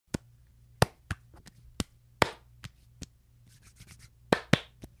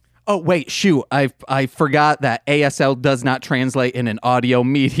Oh, wait, shoot. I forgot that ASL does not translate in an audio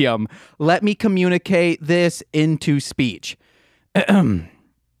medium. Let me communicate this into speech.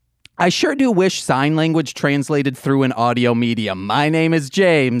 I sure do wish sign language translated through an audio medium. My name is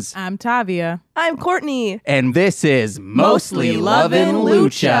James. I'm Tavia. I'm Courtney. And this is Mostly Lovin'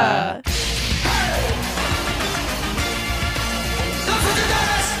 Lucha.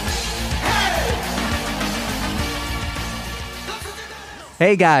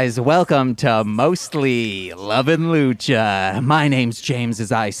 Hey guys, welcome to Mostly Lovin' Lucha. My name's James,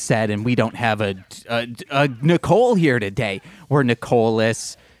 as I said, and we don't have a Nicole here today. We're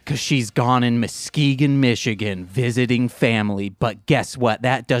Nicoleless because she's gone in Muskegon, Michigan, visiting family. But guess what?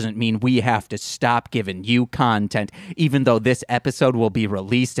 That doesn't mean we have to stop giving you content. Even though this episode will be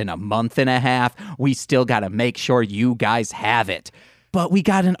released in a month and a half, we still got to make sure you guys have it. But we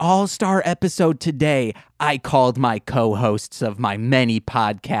got an all-star episode today. I called my co-hosts of my many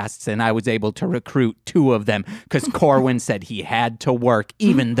podcasts, and I was able to recruit 2 of them because Corwin said he had to work,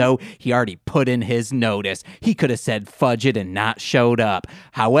 even though he already put in his notice. He could have said fudge it and not showed up.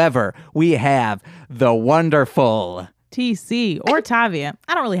 However, we have the wonderful TC or Tavia.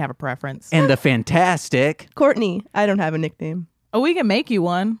 I don't really have a preference. and the fantastic Courtney. I don't have a nickname. Oh, we can make you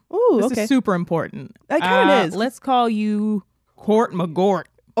one. Ooh, This okay. is super important. That kinda is. Let's call you Court McGort.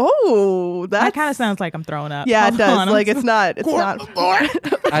 Oh, That that kind of sounds like I'm throwing up. Yeah, it Hold does. on, Like it's not.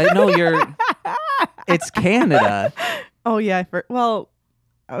 I know you're... It's Canada. Oh yeah. Well,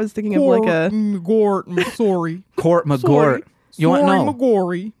 I was thinking of like a. McGort. Sorry. Court McGort. You want no?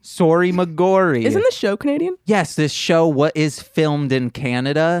 McGorry. Sorry, McGorry. Isn't the show Canadian? Yes, this show is filmed in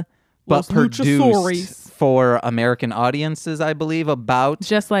Canada, but Los produced Luchasaurus. for American audiences, I believe, about...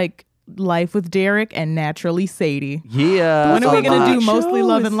 Just like Life with Derek and Naturally Sadie. Yeah. When are we a going to lot. do Mostly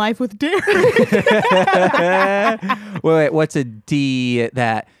Lovin' Life with Derek? wait, what's a D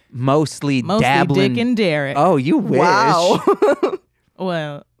that mostly dabbling... Dick and Derek. Oh, you wish. Wow.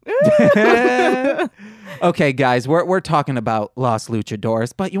 Well, Okay, guys, we're talking about Los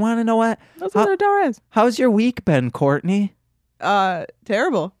Luchadores, but you want to know what? those are Doris. How's your week been, Courtney?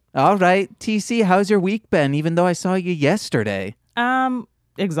 Terrible. All right, TC, how's your week been, even though I saw you yesterday?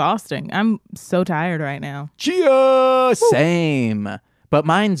 Exhausting. I'm so tired right now. Chia! Same. But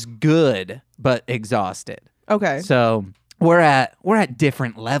mine's good, but exhausted. Okay. So we're at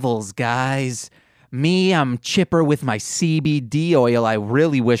different levels, guys. Me, I'm chipper with my CBD oil. I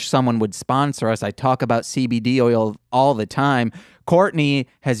really wish someone would sponsor us. I talk about CBD oil all the time. Courtney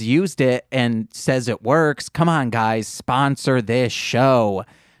has used it and says it works. Come on, guys, sponsor this show.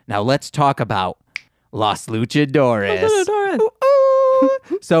 Now let's talk about Los Luchadores.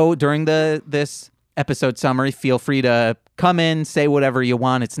 So during this episode summary, feel free to come in, say whatever you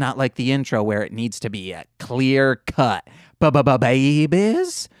want. It's not like the intro where it needs to be a clear cut.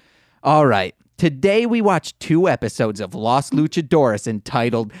 Babies. All right. Today we watched 2 episodes of Los Luchadores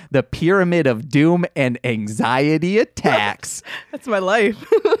entitled The Pyramid of Doom and Anxiety Attacks. That's my life.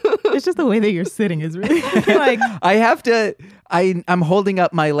 It's just the way that you're sitting is really like I have to, I'm holding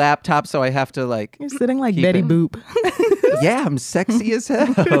up my laptop, so I have to like, you're sitting like Keep Betty it. Boop. yeah, I'm sexy as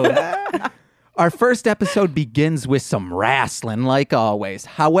hell. Our first episode begins with some wrestling, like always.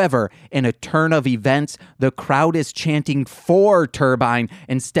 However, in a turn of events, the crowd is chanting for Turbine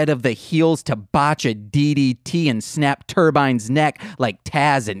instead of the heels to botch a DDT and snap Turbine's neck like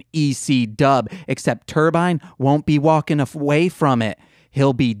Taz and EC Dub, except Turbine won't be walking away from it.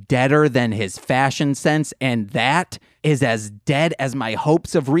 He'll be deader than his fashion sense, and that is as dead as my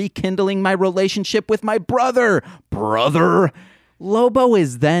hopes of rekindling my relationship with my brother. Brother? Lobo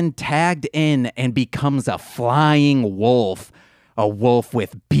is then tagged in and becomes a flying wolf. A wolf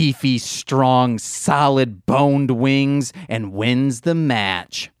with beefy, strong, solid boned wings and wins the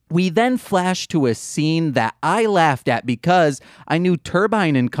match. We then flash to a scene that I laughed at because I knew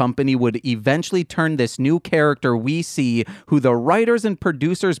Turbine and Company would eventually turn this new character we see, who the writers and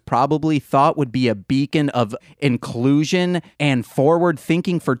producers probably thought would be a beacon of inclusion and forward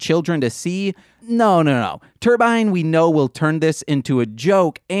thinking for children to see. No. Turbine, we know, will turn this into a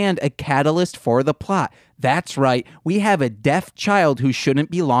joke and a catalyst for the plot. That's right, we have a deaf child who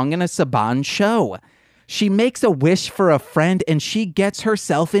shouldn't belong in a Saban show. She makes a wish for a friend and she gets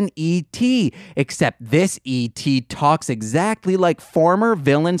herself an E.T., except this E.T. talks exactly like former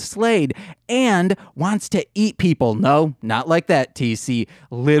villain Slade and wants to eat people. No, not like that, TC.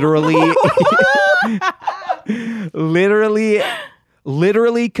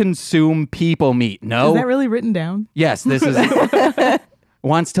 Literally consume people meat. No. Is that really written down? Yes, this is...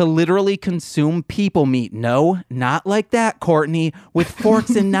 Wants to literally consume people meat. No, not like that, Courtney. With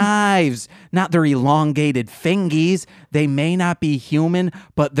forks and knives, not their elongated fingies. They may not be human,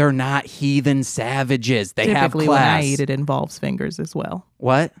 but they're not heathen savages. They have Typically, when I class. eat, it involves fingers as well.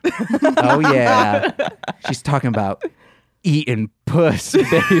 What? Oh, yeah. She's talking about eating puss,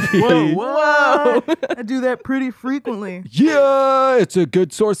 baby. Whoa. I do that pretty frequently. Yeah, it's a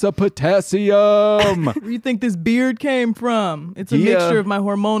good source of potassium. Where do you think this beard came from? It's a Yeah. mixture of my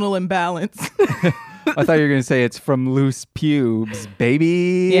hormonal imbalance. I thought you were going to say it's from loose pubes,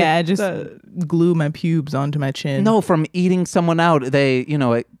 baby. Yeah, I just glue my pubes onto my chin. No, from eating someone out,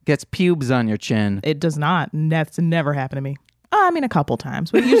 it gets pubes on your chin. It does not. That's never happened to me. I mean, a couple times,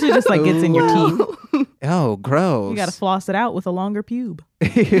 but it usually just like gets in your teeth. Oh, gross. You got to floss it out with a longer pube.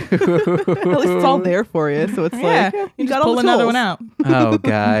 At least it's all there for you. So it's Yeah, like, you got just all pull the another tools. one out. Oh,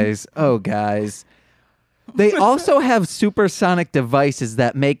 guys. Oh, guys. They also have supersonic devices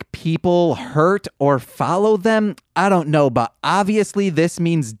that make people hurt or follow them. I don't know, but obviously this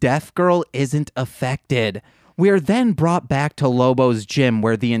means Death Girl isn't affected. We are then brought back to Lobo's gym,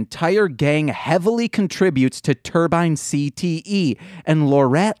 where the entire gang heavily contributes to Turbine CTE, and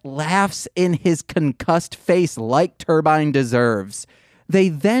Lorette laughs in his concussed face like Turbine deserves. They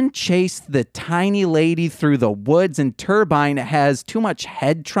then chase the tiny lady through the woods, and Turbine has too much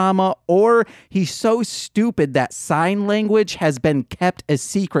head trauma, or he's so stupid that sign language has been kept a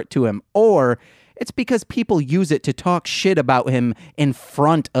secret to him, or it's because people use it to talk shit about him in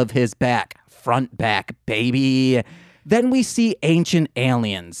front of his back. Front back, baby. Then we see Ancient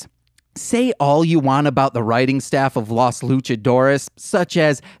Aliens. Say all you want about the writing staff of Los Luchadores, such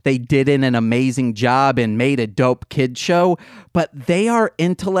as they did an amazing job and made a dope kid show, but they are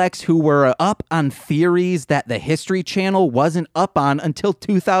intellects who were up on theories that the History Channel wasn't up on until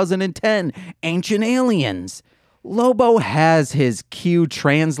 2010. Ancient Aliens. Lobo has his Q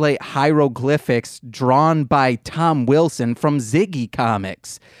translate hieroglyphics drawn by Tom Wilson from Ziggy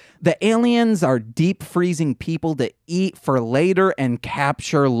Comics. The aliens are deep freezing people to eat for later and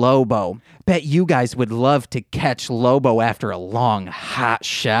capture Lobo. Bet you guys would love to catch Lobo after a long, hot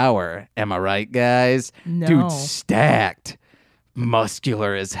shower. Am I right, guys? No. Dude, stacked.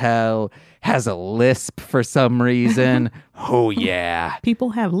 Muscular as hell. Has a lisp for some reason. Oh, yeah.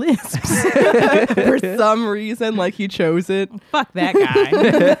 People have lisps. For some reason, like he chose it. Fuck that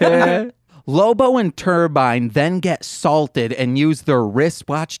guy. Lobo and Turbine then get salted and use their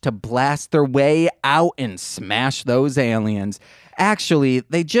wristwatch to blast their way out and smash those aliens. Actually,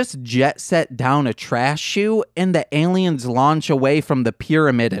 they just jet set down a trash chute and the aliens launch away from the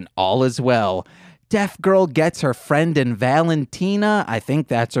pyramid and all is well. Deaf Girl gets her friend in Valentina, I think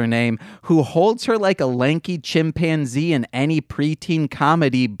that's her name, who holds her like a lanky chimpanzee in any preteen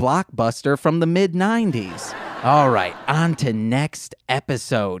comedy blockbuster from the mid-90s. All right, on to next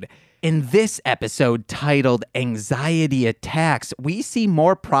episode. In this episode titled Anxiety Attacks, we see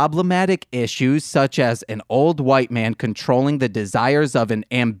more problematic issues such as an old white man controlling the desires of an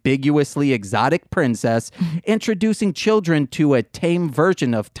ambiguously exotic princess, introducing children to a tame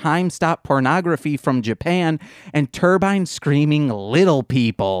version of time-stop pornography from Japan, and Turbine screaming little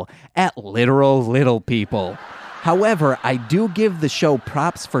people at literal little people. However, I do give the show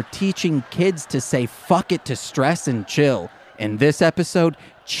props for teaching kids to say fuck it to stress and chill. In this episode,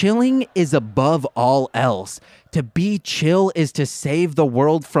 chilling is above all else. To be chill is to save the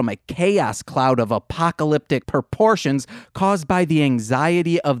world from a chaos cloud of apocalyptic proportions caused by the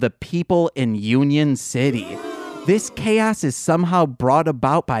anxiety of the people in Union City. This chaos is somehow brought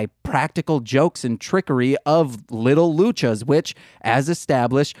about by practical jokes and trickery of little luchas, which, as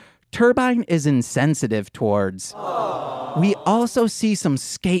established, Turbine is insensitive towards. We also see some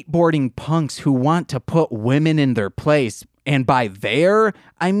skateboarding punks who want to put women in their place. And by there,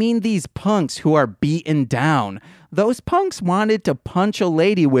 I mean these punks who are beaten down. Those punks wanted to punch a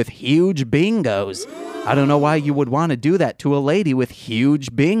lady with huge bingos. I don't know why you would want to do that to a lady with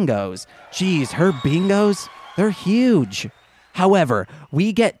huge bingos. Geez, her bingos, they're huge. However,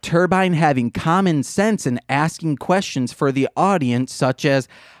 we get Turbine having common sense and asking questions for the audience, such as,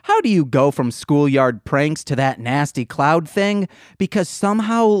 how do you go from schoolyard pranks to that nasty cloud thing? Because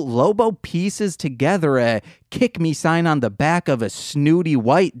somehow Lobo pieces together a kick me sign on the back of a snooty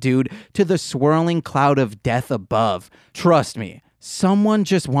white dude to the swirling cloud of death above. Trust me, someone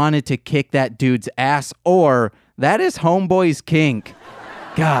just wanted to kick that dude's ass, or that is homeboy's kink.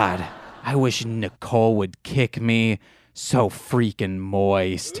 God, I wish Nicole would kick me. So freaking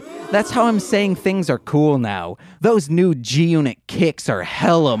moist. That's how I'm saying things are cool now. Those new G-Unit kicks are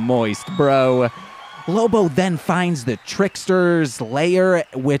hella moist, bro. Lobo then finds the trickster's lair,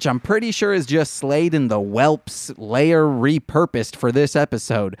 which I'm pretty sure is just Slade and the Whelp's lair repurposed for this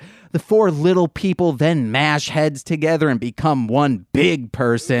episode. The four little people then mash heads together and become one big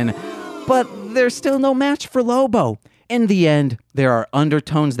person, but there's still no match for Lobo. In the end, there are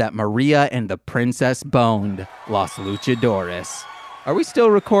undertones that Maria and the princess boned. Los Luchadores. Are we still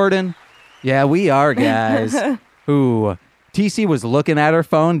recording? Yeah, we are, guys. Ooh. TC was looking at her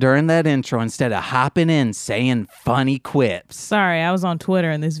phone during that intro instead of hopping in saying funny quips. Sorry, I was on Twitter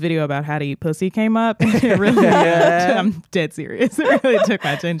and this video about how to eat pussy came up. And it really, I'm dead serious. It really took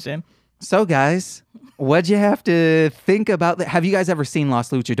my attention. So, guys, what'd you have to think about that? Have you guys ever seen Los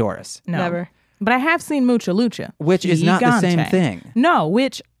Luchadores? No. Never. But I have seen Mucha Lucha. Which is not the same thing. No,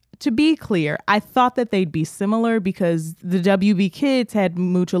 which, to be clear, I thought that they'd be similar because the WB Kids had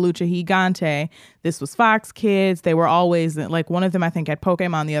Mucha Lucha Gigante. This was Fox Kids. They were always, like, one of them I think had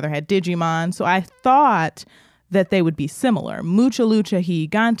Pokemon, the other had Digimon. So I thought that they would be similar. Mucha Lucha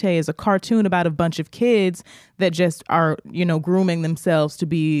Gigante is a cartoon about a bunch of kids that just are, grooming themselves to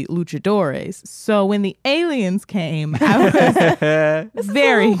be luchadores. So when the aliens came, I was I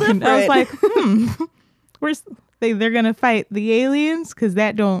was like, they're going to fight the aliens? Because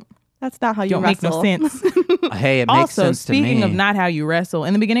That's not how you don't make wrestle. no sense. Hey, it makes Also, sense to me. speaking of not how you wrestle,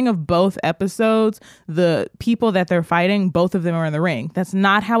 in the beginning of both episodes, the people that they're fighting, both of them are in the ring. That's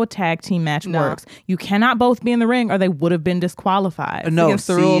not how a tag team match works. You cannot both be in the ring or they would have been disqualified. No, against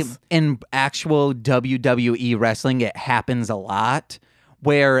the see, rules. in actual WWE wrestling, it happens a lot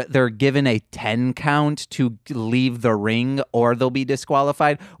where they're given a 10 count to leave the ring or they'll be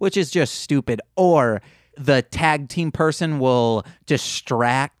disqualified, which is just stupid. Or the tag team person will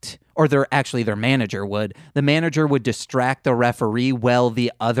distract, or their manager would. The manager would distract the referee while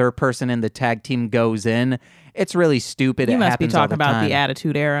the other person in the tag team goes in. It's really stupid. You It must be happens all talking the about time. the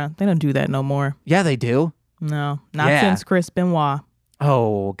Attitude Era. They don't do that no more. Yeah, they do. No, not Yeah. since Chris Benoit.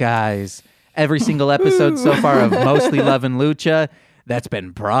 Oh, guys. Every single episode so far of Mostly Lovin' Lucha, that's been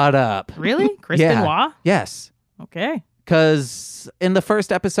brought up. Really? Chris Yeah. Benoit? Yes. Okay. Because in the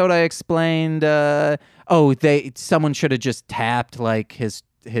first episode, I explained, someone should have just tapped like his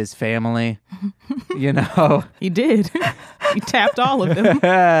family, He did. He tapped all of them.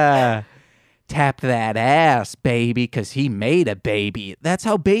 Tap that ass, baby, because he made a baby. That's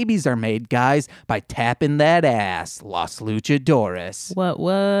how babies are made, guys, by tapping that ass. Los Luchadores.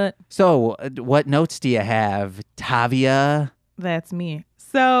 What? So, what notes do you have, Tavia? That's me.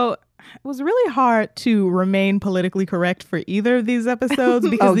 So it was really hard to remain politically correct for either of these episodes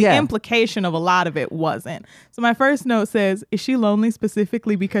because the implication of a lot of it wasn't. So my first note says, is she lonely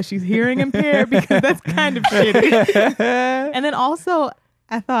specifically because she's hearing impaired? Because that's kind of shitty. And then also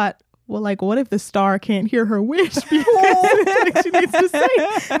I thought, well, like, what if the star can't hear her wish because she needs to say?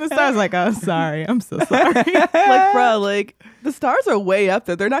 And the star's like, oh, sorry. I'm so sorry. Like, bro, like, the stars are way up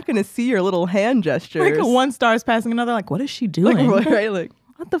there. They're not going to see your little hand gestures. Like one star's passing another. Like, what is she doing? Like, right, like,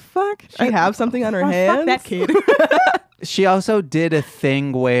 What the fuck? she have something on her hands? Fuck that kid. She also did a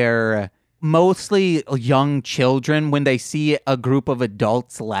thing where mostly young children, when they see a group of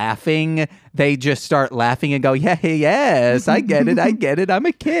adults laughing, they just start laughing and go, yes, I get it, I'm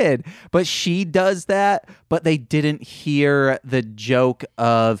a kid. But she does that, but they didn't hear the joke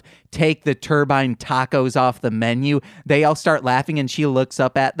of take the turbine tacos off the menu. They all start laughing and she looks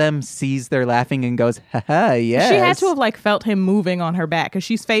up at them, sees they're laughing and goes, haha, yes. She had to have like felt him moving on her back because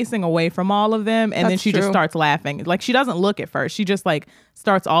she's facing away from all of them, and then That's she just true. starts laughing. Like she doesn't look at first. She just like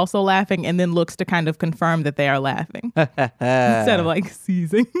starts also laughing and then looks to kind of confirm that they are laughing instead of like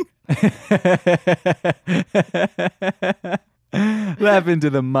seizing. Laugh into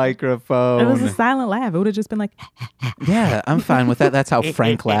the microphone. It was a silent laugh. It would have just been like, Yeah, I'm fine with that. That's how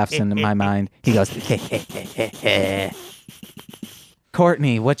Frank laughs in my mind. He goes,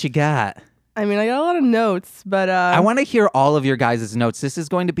 Courtney, what you got? I mean, I got a lot of notes, but I want to hear all of your guys' notes. This is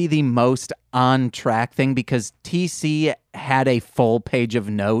going to be the most on track thing because TC had a full page of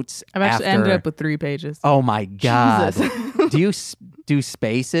notes. I've actually ended up with 3 pages. Oh my God. Jesus. Do you do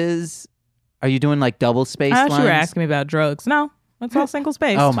spaces? Are you doing like double space I lines? thought you were asking me about drugs. No, it's all single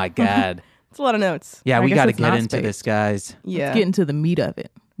spaced. Oh my God. it's a lot of notes. Yeah, I we guess got to it's get not into spaced. this, guys. Yeah. Let's get into the meat of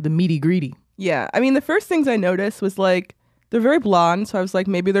it. The meaty greedy. Yeah. I mean, the first things I noticed was like, they're very blonde. So I was like,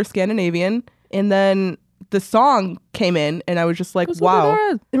 maybe they're Scandinavian. And then the song came in and I was just like, wow.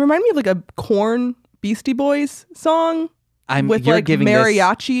 It reminded me of like a Korn Beastie Boys song with you're like giving this-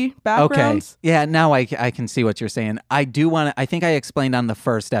 mariachi backgrounds. Okay. Yeah, now I can see what you're saying. I do want to, I think I explained on the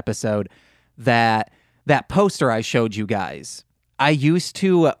first episode that poster I showed you guys, I used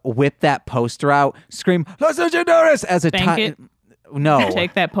to whip that poster out, scream, Los Luchadores, as a Thank it. No.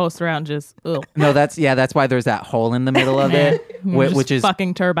 Take that poster out and just, ugh. No, that's why there's that hole in the middle of it, which is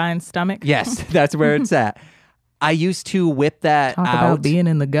fucking Turbine's stomach. Yes, that's where it's at. I used to whip that Talk out. about being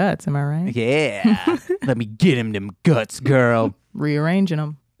in the guts, am I right? Yeah. Let me get him them guts, girl. Rearranging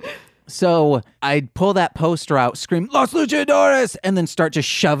them. So I'd pull that poster out, scream, Los Luchadores, and then start just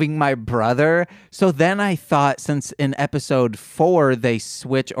shoving my brother. So then I thought, since in episode 4, they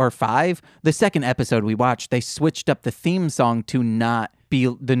switch, or 5, the second episode we watched, they switched up the theme song to not be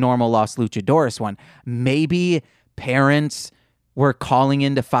the normal Los Luchadores one. Maybe parents were calling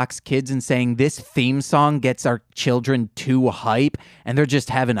into Fox Kids and saying this theme song gets our children too hype, and they're just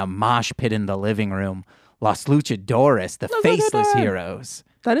having a mosh pit in the living room. Los Luchadores, the faceless heroes.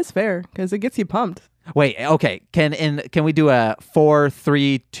 That is fair because it gets you pumped. Wait, okay. Can we do a 4,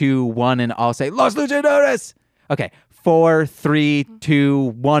 3, 2, 1 and I'll say Los Luchadores? Okay. 4, 3, 2,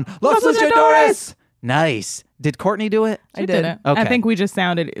 1. Los Luchadores! Nice. Did Courtney do it? I did. It. Okay. I think we just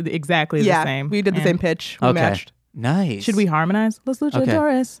sounded exactly the same. We did the same pitch. We matched. Nice. Should we harmonize? Los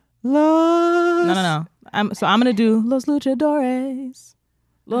Luchadores. Los... No. I'm going to do Los Luchadores.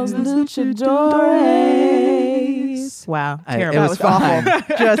 Los Luchadores. Wow. Terrible. It was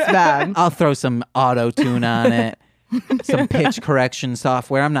awful. Just bad. I'll throw some auto-tune on it. Some pitch correction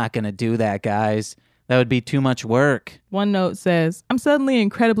software. I'm not going to do that, guys. That would be too much work. One note says, I'm suddenly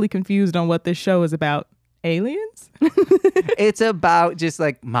incredibly confused on what this show is about. Aliens? It's about just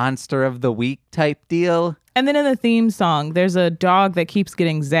like monster of the week type deal. And then in the theme song, there's a dog that keeps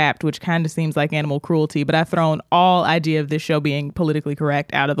getting zapped, which kind of seems like animal cruelty, but I've thrown all idea of this show being politically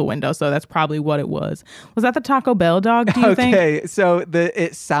correct out of the window, so that's probably what it was. Was that the Taco Bell dog, do you think? Okay, so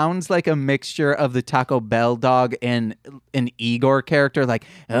it sounds like a mixture of the Taco Bell dog and an Igor character, like,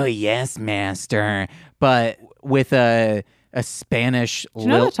 oh yes, master, but with a Spanish Did you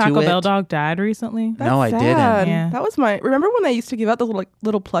know the lilt to Taco it. Bell dog died recently? No, I Sad. didn't. Yeah. That was remember when they used to give out those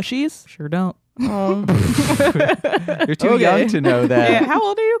little plushies? Sure don't. Oh. You're too Okay. young to know that. Yeah, how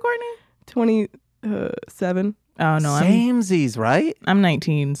old are you, Courtney? 27. Oh, no, Samesies, right? I'm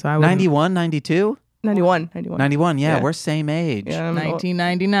 19, so I was 91, 92? 91. 91, yeah, Yeah. we're same age. Yeah, I'm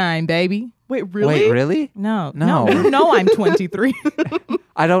 1999, baby. Wait, really? Wait, really? No. No. No, I'm 23.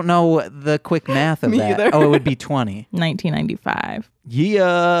 I don't know the quick math of Me that. either. Oh, it would be 20. 1995. Yeah.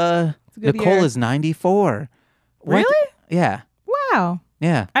 a good Nicole year. is 94. What? Really? Yeah. Wow.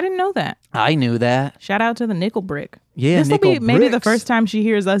 Yeah. I didn't know that. I knew that. Shout out to the Nickel Brick. Yeah, This will Nickel be maybe the Bricks. first time she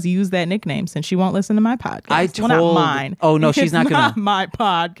hears us use that nickname since she won't listen to my podcast. I Well, not told- mine. Oh, no, she's It's not gonna- my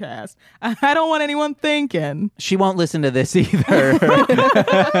podcast. I don't want anyone thinking. She won't listen to this either.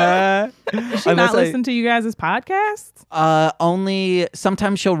 Does she not listen to you guys' podcasts? Only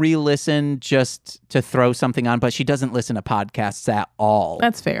sometimes she'll re-listen just to throw something on, but she doesn't listen to podcasts at all.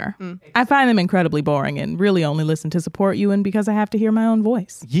 That's fair. I find them incredibly boring and really only listen to support you and because I have to hear my own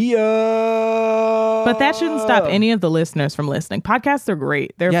voice. Yeah. But that shouldn't stop any of the listeners from listening. Podcasts are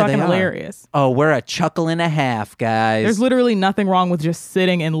great. They're Yeah, fucking they are. hilarious. Oh, we're a chuckle and a half, guys. There's literally nothing wrong with just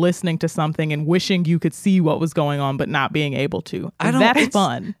sitting and listening to something and wishing you could see what was going on but not being able to. That's it's-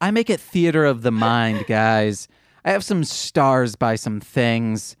 fun. I make it theater of the mind, guys. I have some stars by some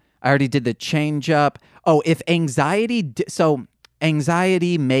things. I already did the change up. Oh, if anxiety... so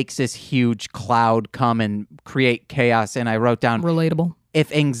anxiety makes this huge cloud come and create chaos, and I wrote down... Relatable.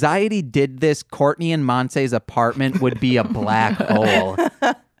 If anxiety did this, Courtney and Monse's apartment would be a black hole.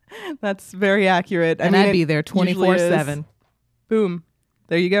 That's very accurate. And I'd be there 24/7 Boom.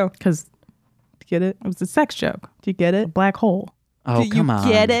 There you go. because Get it? it was a sex joke. Do you get A it? black hole. Oh, Do come you on.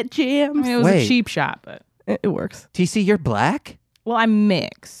 get it, I James? mean, it was Wait. a cheap shot, but It works. TC, you're black? well, I'm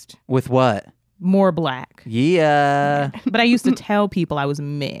mixed. With what? More black. Yeah. But I used to tell people I was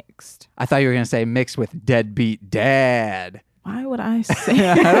mixed. I thought you were going to say mixed with deadbeat dad. Why would I say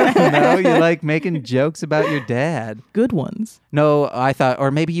I don't know. You like making jokes about your dad. good ones? No, I thought, or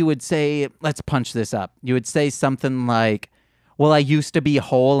maybe you would say, let's punch this up. You would say something like, well, I used to be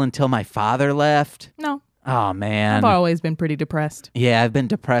whole until my father left. No. Oh, man. I've always been pretty depressed. Yeah, I've been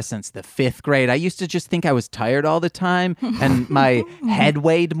depressed since the 5th grade. I used to just think I was tired all the time and my head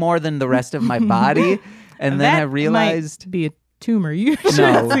weighed more than the rest of my body. And then I That realized, might be a tumor. You should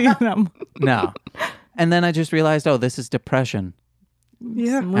No. see them. no. And then I just realized, oh, this is depression.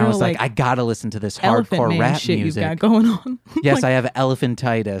 Yeah. Some And I real, was like, I gotta listen to this elephant hardcore man rap shit music. you've got going on. Yes, I have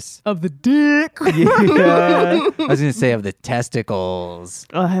elephantitis. Of the dick. Yeah. I was gonna say of the testicles.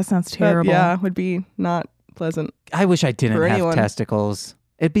 Oh, that sounds But terrible. yeah, would be not pleasant. I wish I didn't For have anyone. testicles.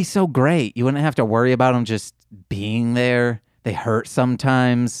 It'd be so great. You wouldn't have to worry about them just being there. They hurt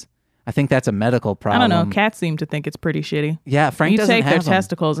sometimes. I think that's a medical I problem. don't know. Cats seem to think it's pretty shitty. Yeah, Frank You doesn't take their have them.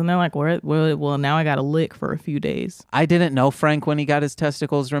 testicles and they're like, well, now I got to lick for a few days. I didn't know Frank when he got his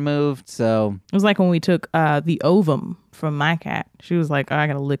testicles removed, so It was like when we took the ovum from my cat. She was like, I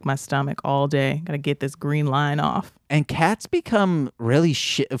got to lick my stomach all day. Got to get this green line off. and cats become really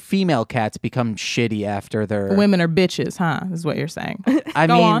female cats become shitty after their Women are bitches, huh? Is what you're saying. I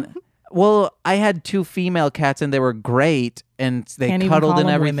Go mean, on. well, I had 2 female cats and they were great and they Can't even cuddled call and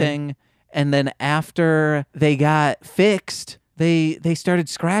them everything. And then after they got fixed, they started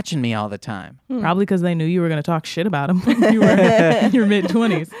scratching me all the time. Probably because they knew you were going to talk shit about them when you were in your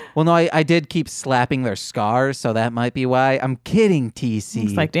mid-20s. Well, no, I did keep slapping their scars, so that might be why. I'm kidding, TC.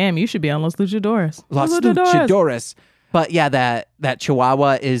 It's like, damn, you should be on Los Luchadores. Los Luchadores. But yeah, that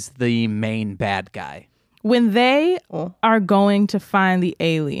Chihuahua is the main bad guy. When they are going to find the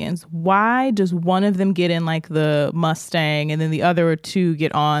aliens, why does one of them get in like the Mustang and then the other 2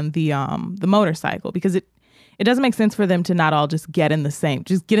 get on the motorcycle? Because it doesn't make sense for them to not all just get in the same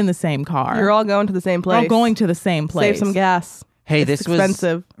car. You're all going to the same place. We're all going to the same place. Save some gas. Hey, It's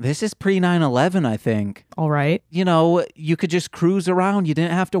expensive. This is pre 9/11, I think. All right. You know, you could just cruise around. You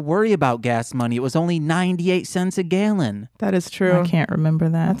didn't have to worry about gas money. It was only 98 cents a gallon. That is true. I can't remember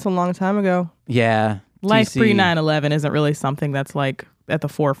that. That's a long time ago. Yeah. Life TC. pre 9/11 isn't really something that's like at the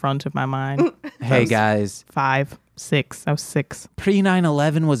forefront of my mind. Hey, guys. 5, 6. I was 6. Pre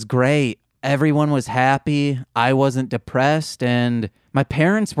 9/11 was great. Everyone was happy. I wasn't depressed. And my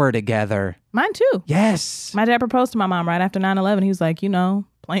parents were together. Mine too. Yes. My dad proposed to my mom right after 9/11. He was like,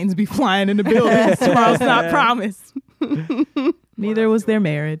 planes be flying into buildings. Tomorrow's not promised. Neither was their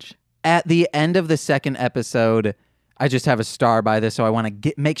marriage. At the end of the second episode, I just have a star by this, so I want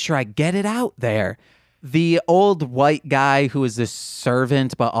to make sure I get it out there. The old white guy who is the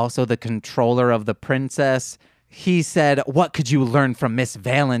servant, but also the controller of the princess, he said, "What could you learn from Miss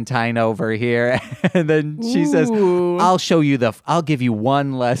Valentine over here?" And then she says, I'll give you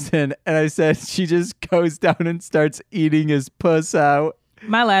one lesson. And I said, she just goes down and starts eating his puss out.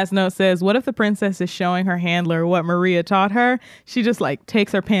 My last note says, what if the princess is showing her handler what Maria taught her? She just like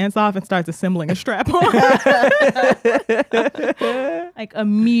takes her pants off and starts assembling a strap on. Like a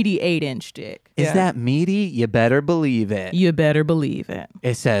meaty 8-inch dick. Is that meaty? You better believe it. You better believe it.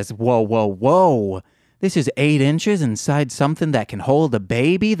 It says, whoa, whoa, whoa. This is 8 inches inside something that can hold a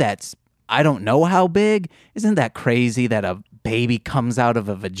baby that's, I don't know how big. Isn't that crazy that a baby comes out of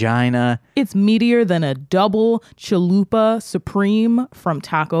a vagina? It's meatier than a double chalupa supreme from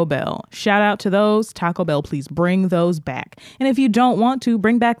Taco Bell. Shout out to those. Taco Bell, please bring those back. And if you don't want to,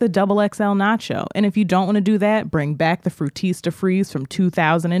 bring back the double XL nacho. And if you don't want to do that, bring back the Frutista Freeze from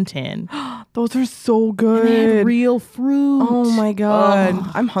 2010. Those are so good. They had real fruit. Oh my God.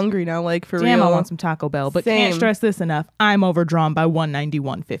 I'm hungry now, like for Damn, real. I want some Taco Bell, but Same. can't stress this enough. I'm overdrawn by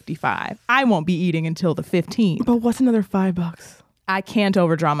 $191.55. I won't be eating until the 15th. But what's another $5? I can't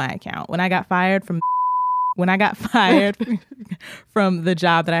overdraw my account. When I got fired from the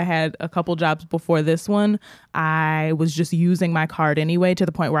job that I had a couple jobs before this one, I was just using my card anyway to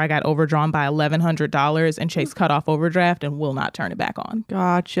the point where I got overdrawn by $1,100 and Chase cut off overdraft and will not turn it back on.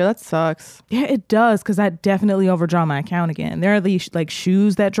 Gotcha. That sucks. Yeah, it does, because I definitely overdraw my account again. There are these like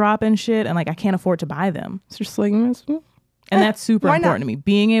shoes that drop and shit, and like I can't afford to buy them. It's just like, And that's super why important not? to me.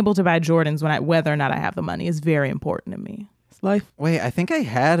 Being able to buy Jordans whether or not I have the money is very important to me. it's life. Wait, I think I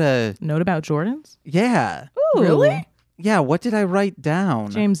had a... Note about Jordans? Yeah. Ooh. Really? Yeah, what did I write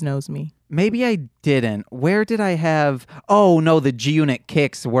down? James knows me. Maybe I didn't. Where did I have... Oh, no, the G-Unit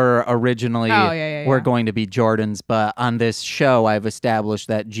kicks were originally were going to be Jordans, but on this show, I've established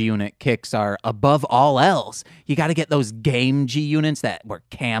that G-Unit kicks are above all else. You got to get those game G-Units that were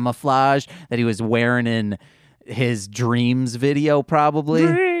camouflaged, that he was wearing in his Dreams video, probably.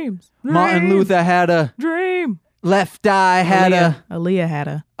 Dreams. Martin Luther had a... Dream. Left Eye had a... Aaliyah had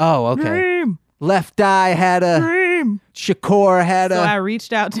a Oh, okay. dream. Left Eye had a... Dream. Shakur had So I a...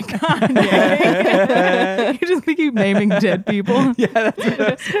 reached out to Kanye. You just keep naming dead people. Yeah,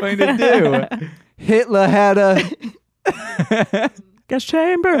 that's what I was going to do. Hitler had a... Gas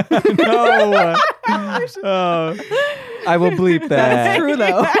chamber. No. Oh, I will bleep that. True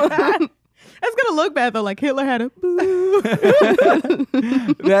though. That's gonna look bad though. Like Hitler had a boo.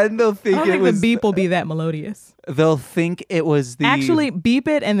 Then they'll think I don't it think was... the beep will be that melodious. They'll think it was the... Actually, beep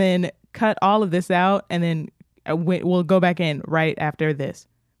it and then cut all of this out, and then we'll go back in right after this.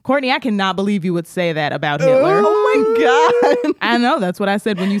 Courtney, I cannot believe you would say that about Hitler. Oh my God. I know, that's what I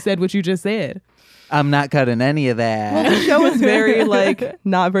said when you said what you just said. I'm not cutting any of that. The show is very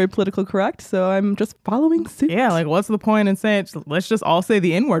not very political correct, so I'm just following suit. Yeah, like what's the point in saying let's just all say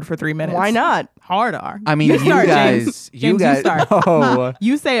the N-word for 3 minutes? Why not? Hard R. I mean, you start, guys, James. you guys, start. no.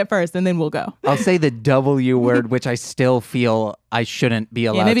 You say it first, and then we'll go. I'll say the W word, which I still feel I shouldn't be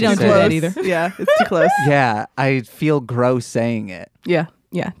allowed maybe to don't say. do that either. Yeah, it's too close. Yeah, I feel gross saying it. Yeah,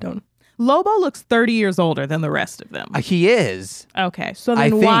 don't. Lobo looks 30 years older than the rest of them. He is. Okay, so I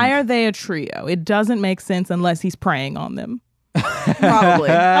then think. why are they a trio? It doesn't make sense unless he's preying on them. Probably.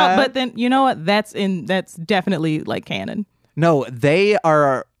 But then you know what? That's definitely like canon. No, they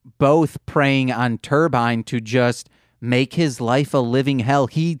are both preying on Turbine to just make his life a living hell.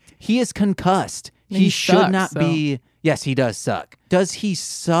 He is concussed. He should sucks, not so. be. Yes, he does suck. Does he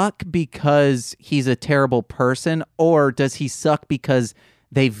suck because he's a terrible person, or does he suck because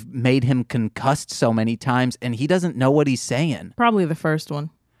they've made him concussed so many times and he doesn't know what he's saying? Probably the first one.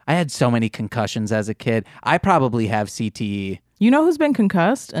 I had so many concussions as a kid. I probably have CTE. You know who's been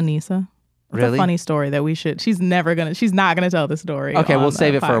concussed? Anissa. It's Really? a funny story that we should. She's not gonna tell the story. Okay, on we'll the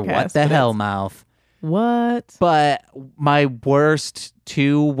save it for podcast, what the but hell mouth. What? But my worst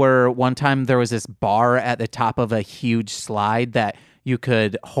two were one time there was this bar at the top of a huge slide that you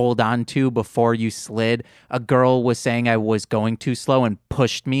could hold on to before you slid. A girl was saying I was going too slow and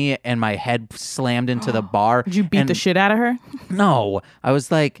pushed me, and my head slammed into the bar. Did you beat the shit out of her? No, I was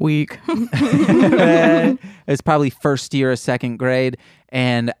like, Weak. it's probably first year of second grade,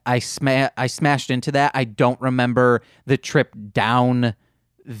 and I smashed into that. I don't remember the trip down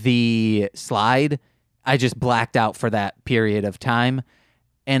the slide. I just blacked out for that period of time.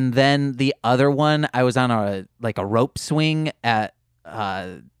 And then the other one, I was on a rope swing at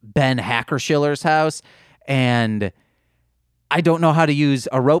Ben Hackerschiller's house, and I don't know how to use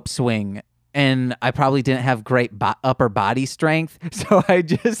a rope swing, and I probably didn't have great upper body strength, so I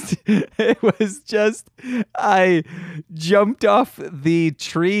jumped off the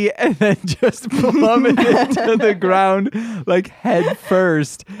tree and then just plummeted to the ground like head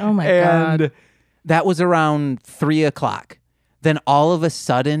first. Oh my and God. That was around 3:00. Then all of a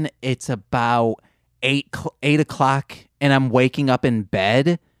sudden it's about 8:00 and I'm waking up in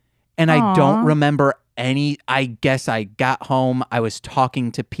bed and I don't remember any. I guess I got home. I was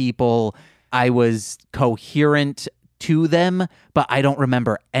talking to people. I was coherent to them, but I don't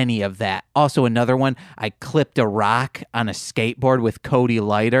remember any of that. Also, another one, I clipped a rock on a skateboard with Cody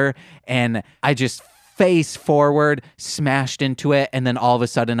Lighter and I just face forward, smashed into it, and then all of a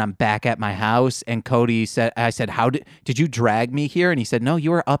sudden I'm back at my house. And Cody said, "I said, how did you drag me here?" And he said, "No,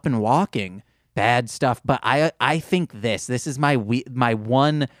 you were up and walking." Bad stuff. But I think this is my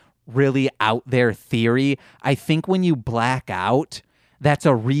one really out there theory. I think when you black out, that's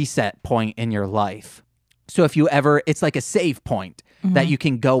a reset point in your life. So if you ever, it's like a save point that you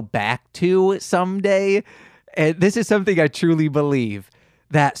can go back to someday. And this is something I truly believe,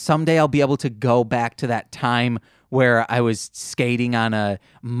 that someday I'll be able to go back to that time where I was skating on a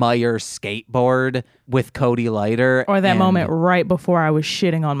Meyer skateboard with Cody Lighter. Or that moment right before I was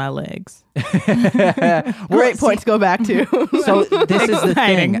shitting on my legs. Great point to go back to. So this is the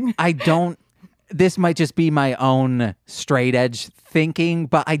Exciting. thing. This might just be my own straight edge thinking,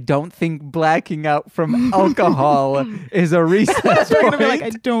 but I don't think blacking out from alcohol is a reset You're point. gonna be like, I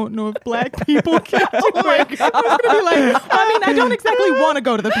don't know if black people can do it. I was gonna be like, I mean, I don't exactly want to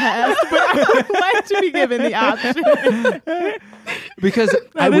go to the past, but I would like to be given the option. Because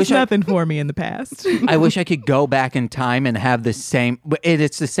I There's wish nothing for me in the past. I wish I could go back in time and have the same.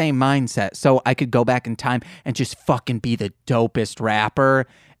 It's the same mindset. So I could go back in time and just fucking be the dopest rapper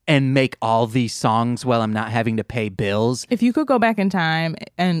and make all these songs while I'm not having to pay bills. If you could go back in time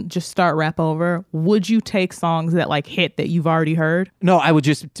and just start rap over, would you take songs that like hit that you've already heard? No, I would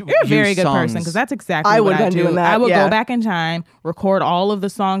just. You're a very good person because that's exactly I what would've I been do. doing that, I would yeah. go back in time, record all of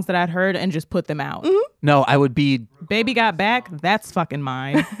the songs that I'd heard, and just put them out. No, I would be. Baby Got Back, that's fucking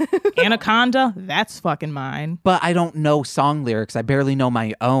mine. Anaconda, that's fucking mine. But I don't know song lyrics. I barely know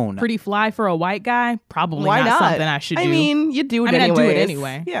my own. Pretty Fly for a White Guy, probably Why not? something I should do. I mean, you do it I mean, anyways. I do it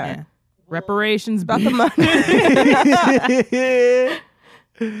anyway. Yeah. Reparations, About the money.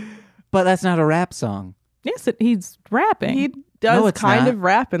 But that's not a rap song. Yes, he's rapping. He No, does it's kind not. of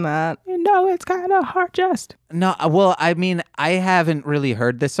rap in that. You know, it's kind of hard just. No, well, I mean, I haven't really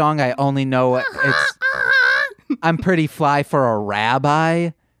heard this song. I only know it's. I'm Pretty Fly for a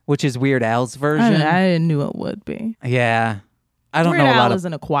Rabbi, which is Weird Al's version. I knew it would be. Yeah. I don't Weird know a Al lot is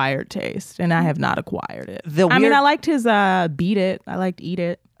an acquired taste, and I have not acquired it. The I mean, weird- I liked his Beat It. I liked Eat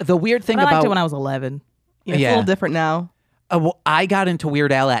It. The weird thing But I liked about it when I was 11. It's a Yeah. little different now. well, I got into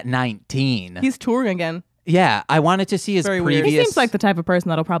Weird Al at 19. He's touring again. Yeah, I wanted to see his Very weird. previous. He seems like the type of person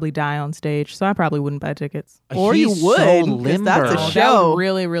that'll probably die on stage, so I probably wouldn't buy tickets. Or He's you would, so 'cause limber. that's a That show. would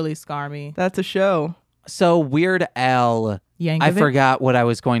really, really scar me. That's a show. So Weird Al. Yankovic? I forgot what I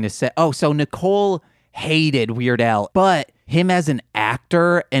was going to say. Oh, so Nicole hated Weird Al, but him as an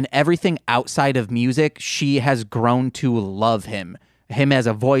actor and everything outside of music, she has grown to love him. Him as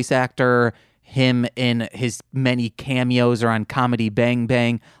a voice actor, him in his many cameos or on Comedy Bang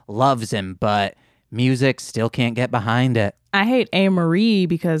Bang, loves him, but music still can't get behind it. I hate A. Marie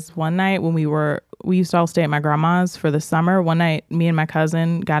because one night when we used to all stay at my grandma's for the summer. One night, me and my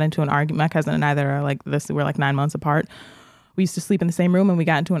cousin got into an argument. My cousin and I that are like this, we're like 9 months apart. We used to sleep in the same room and we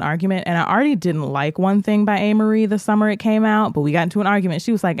got into an argument. And I already didn't like One Thing by A. Marie the summer it came out, but we got into an argument.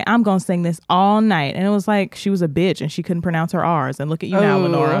 She was like, I'm going to sing this all night. And it was like she was a bitch and she couldn't pronounce her R's. And look at you now,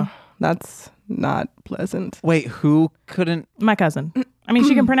 Lenora. That's not pleasant. Wait, who couldn't? My cousin. I mean,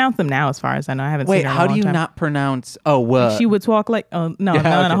 she can pronounce them now as far as I know. I haven't Wait, seen her in a how do long you time. not pronounce? Oh, She would talk like, oh, no,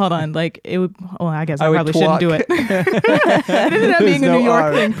 Yeah, okay. hold on. Like, it would, well, I guess I would probably shouldn't do twalk. it. It ended up being a no New York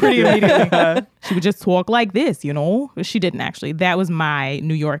R. thing pretty immediately. She would just talk like this, you know? She didn't actually. That was my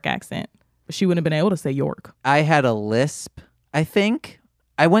New York accent. She wouldn't have been able to say York. I had a lisp, I think.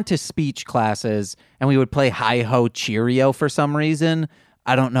 I went to speech classes and we would play Hi-Ho Cheerio for some reason.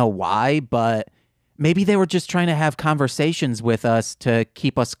 I don't know why, but maybe they were just trying to have conversations with us to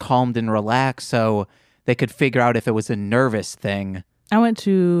keep us calmed and relaxed so they could figure out if it was a nervous thing. I went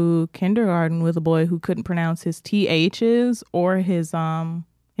to kindergarten with a boy who couldn't pronounce his THs or his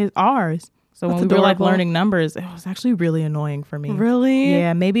R's. So That's when we were like adorable. learning numbers, it was actually really annoying for me. Really?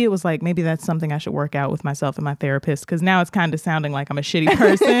 Yeah, maybe it was like, maybe that's something I should work out with myself and my therapist, because now it's kind of sounding like I'm a shitty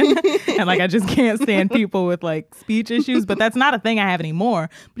person and like I just can't stand people with like speech issues, but that's not a thing I have anymore.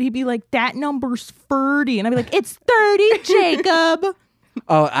 But he'd be like, that number's 30. And I'd be like, it's 30, Jacob.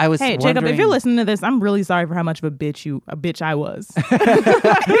 Oh, I was Hey, wondering... Jacob, if you're listening to this, I'm really sorry for how much of a bitch I was.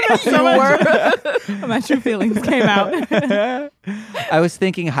 My true feelings came out. I was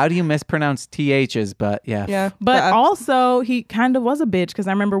thinking, how do you mispronounce THs? But yeah. Yeah. But also, he kind of was a bitch because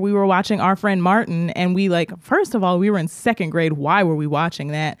I remember we were watching Our Friend Martin and we like, first of all, we were in second grade. Why were we watching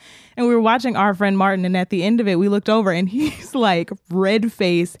that? And we were watching Our Friend Martin, and at the end of it, we looked over and he's like red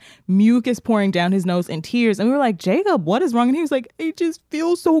face, mucus pouring down his nose and tears. And we were like, Jacob, what is wrong? And he was like, I just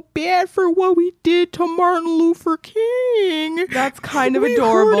feel so bad for what we did to Martin Luther King. That's kind of We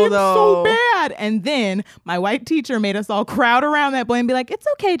adorable, hurt him though. so bad. And then my white teacher made us all crowd around that boy and be like, it's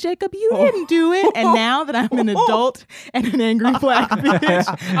okay, Jacob, you didn't do it. And now that I'm an adult and an angry black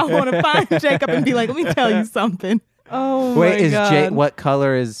bitch, I want to find Jacob and be like, let me tell you something. Oh, Wait, my is God. what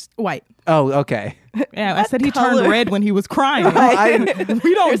color is... White. Oh, okay. Yeah, I said he color? turned red when he was crying. We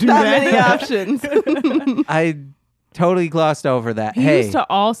don't do not that. many options. I totally glossed over that. He Hey. used to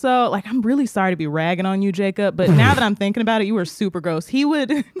also, like, I'm really sorry to be ragging on you, Jacob, but now that I'm thinking about it, you were super gross. He would,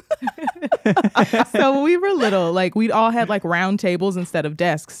 so when we were little, like, we'd all had like round tables instead of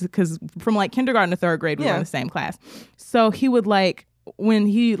desks, because from like kindergarten to third grade, we were in the same class. So he would like, when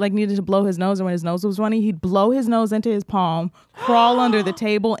he like needed to blow his nose or when his nose was running, he'd blow his nose into his palm, crawl under the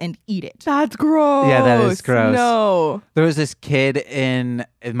table and eat it. That's gross. Yeah, that is gross. No. There was this kid in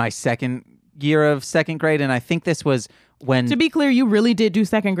my second year of second grade, and I think this was when... To be clear, you really did do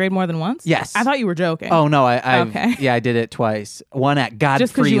second grade more than once? Yes. I thought you were joking. Oh, no, I Okay. Yeah, I did it twice. One at Godfrey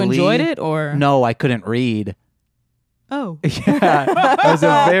Just because you Lee. enjoyed it, or? No, I couldn't read. Oh. Yeah, I was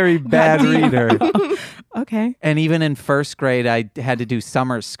a very bad reader. Okay. And even in first grade, I had to do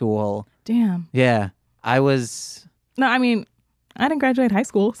summer school. Damn. Yeah, I was... No, I mean, I didn't graduate high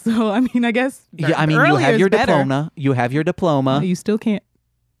school, so I mean, I guess. Yeah, I mean, you earlier have is your better. diploma. You have your diploma. You still can't.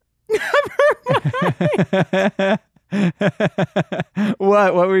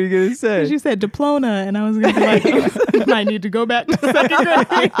 What? What were you going to say? You said diploma, and I was going to be like, I need to go back to second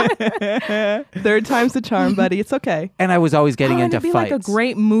grade. Third time's the charm, buddy. It's okay. And I was always getting Oh, into it'd be fights. like a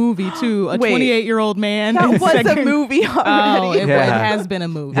great movie, too. A Wait. 28-year-old man. That in was a second- movie Oh, already. it Yeah. has been a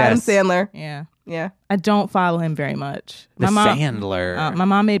movie. Yeah. Adam Yes. Sandler. Yeah. Yeah. I don't follow him very much. the mom, Sandler. my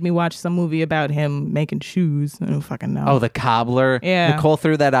mom made me watch some movie about him making shoes. I don't fucking know. Oh, the cobbler. Yeah. Nicole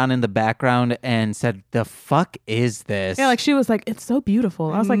threw that on in the background and said, "The fuck is this?" Yeah, like she was like, it's so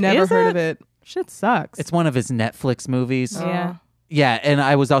beautiful. I was like, never is heard it? of it. Shit sucks. It's one of his Netflix movies. Yeah. Yeah, and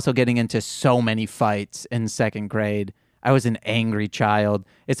I was also getting into so many fights in second grade. I was an angry child.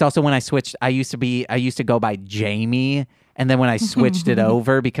 It's also when I switched. I used to go by Jamie, and then when I switched it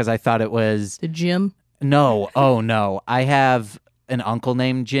over because I thought it was The gym. no. Oh no, I have an uncle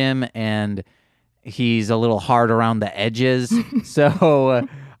named Jim, and he's a little hard around the edges, so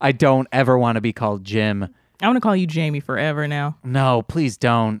I don't ever want to be called Jim. I want to call you Jamie forever now. No, please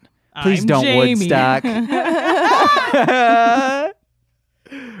don't. Please I'm don't Jamie. Woodstock.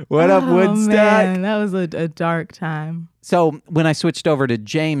 What up, Oh, Woodstock? man, that was a dark time. So when I switched over to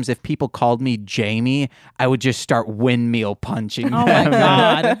James, if people called me Jamie, I would just start windmill punching Oh them.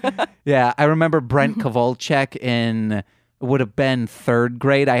 my God. Yeah, I remember Brent Kovalchek in would have been 3rd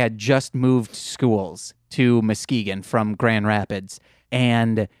grade. I had just moved schools to Muskegon from Grand Rapids,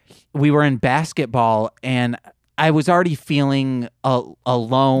 and we were in basketball, and I was already feeling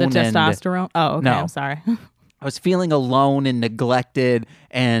alone. The and testosterone? Oh, okay. No. I'm sorry. I was feeling alone and neglected,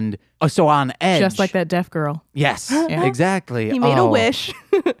 and so on edge. Just like that deaf girl. Yes, Yeah. exactly. He made a wish.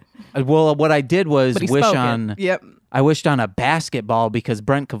 Well, what I did was But he wish spoke it. on. Yep. I wished on a basketball because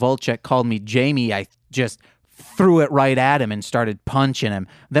Brent Kovalchek called me Jamie. I just threw it right at him and started punching him.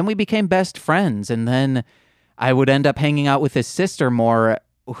 Then we became best friends, and then I would end up hanging out with his sister more,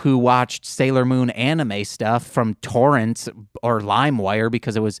 who watched Sailor Moon anime stuff from torrents or LimeWire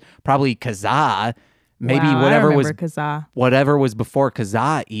because it was probably Kazaa. Maybe Wow, whatever I was remember Kazaa. whatever was before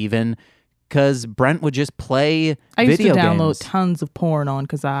Kazaa even, because Brent would just play I used video to download games. tons of porn on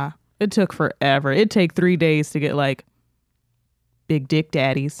Kazaa. It took forever. It'd take 3 days to get like big dick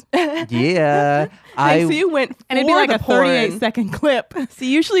daddies. Yeah, So you went And it'd be for like the a porn. 38-second clip. So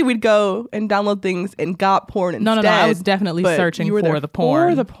usually we'd go and download things and got porn instead. No. I was definitely but searching you were there for the porn.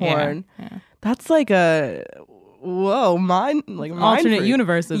 For the porn. Yeah. That's like a mind Alternate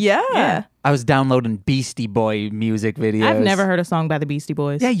universes. Yeah. I was downloading Beastie Boy music videos. I've never heard a song by the Beastie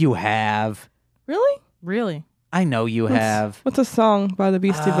Boys. Yeah, you have. Really? Really? I know you have. What's a song by the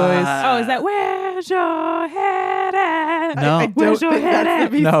Beastie Boys? Oh, is that Where's Your Head At? No. I Where's your head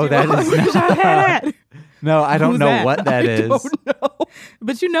at? No, that is Where's your head at? No, I don't Who's know that? what that is. don't know.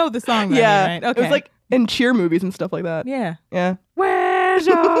 But you know the song, Yeah. right? Okay. It was like in cheer movies and stuff like that. yeah. Yeah. Where's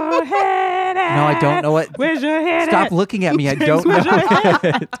your head at? No, I don't know what. Where's your head Stop at? looking at me. I don't know where's your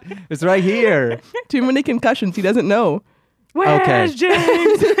it. It's right here. Too many concussions. He doesn't know. Where's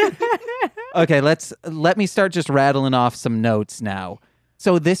James? Okay, let me start just rattling off some notes now.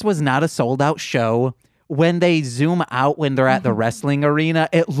 So this was not a sold out show. When they zoom out when they're at the wrestling arena,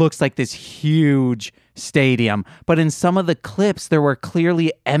 it looks like this huge stadium. But in some of the clips, there were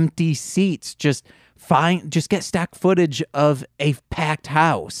clearly empty seats. Just get stock footage of a packed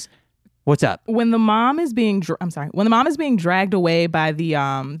house. What's up? When the mom is being when the mom is being dragged away by the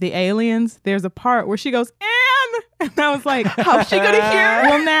aliens, there's a part where she goes, Anne, and I was like, how's she gonna hear?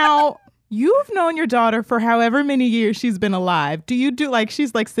 Well, now you've known your daughter for however many years she's been alive. Do you do like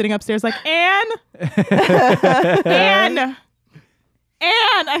she's like sitting upstairs like Anne, Anne,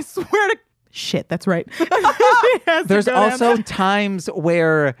 I swear to shit, that's right. She has to There's go down also there. times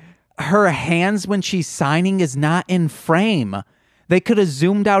where her hands when she's signing is not in frame. They could have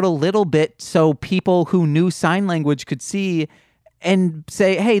zoomed out a little bit so people who knew sign language could see and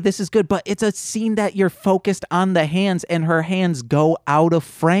say, hey, this is good. But it's a scene that you're focused on the hands and her hands go out of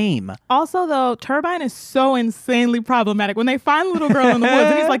frame. Also, though, Turbine is so insanely problematic. When they find the little girl in the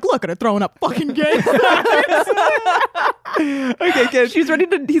woods, and he's like, "Look at her throwing up fucking gang signs." Okay, good. He's ready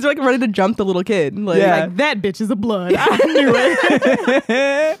to jump the little kid. Like, Yeah. Like that bitch is a blood. I knew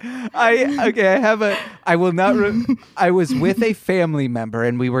it. I was with a family member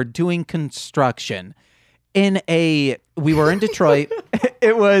and we were doing construction we were in Detroit.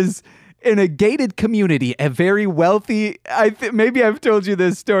 It was in a gated community, a very wealthy, maybe I've told you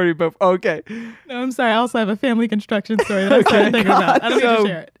this story, but okay. No, I'm sorry. I also have a family construction story that I started thinking about. I don't need to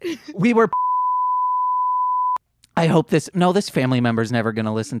share it. We were I hope this family member's never going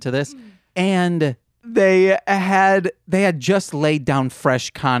to listen to this. And they had just laid down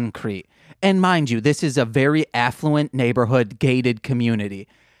fresh concrete. And mind you, this is a very affluent neighborhood, gated community.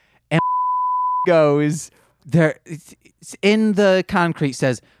 And goes there in the concrete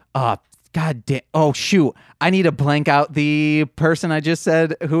says, God damn, oh shoot, I need to blank out the person I just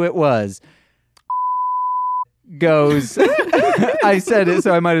said who it was. Goes, I said it,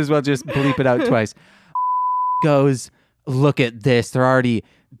 so I might as well just bleep it out twice. Goes, look at this. They're already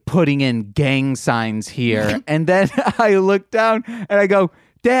putting in gang signs here. And then I look down and I go,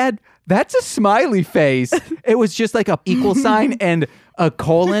 Dad, that's a smiley face. It was just like a equal sign and a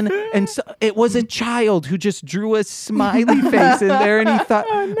colon. And so it was a child who just drew a smiley face in there. And he thought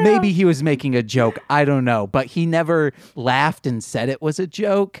maybe he was making a joke. I don't know. But he never laughed and said it was a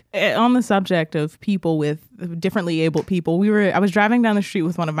joke. On the subject of people with differently abled people, I was driving down the street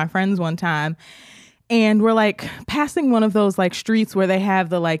with one of my friends one time. And we're like passing one of those like streets where they have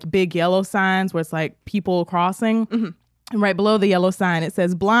the like big yellow signs where it's like people crossing. Mm-hmm. And right below the yellow sign, it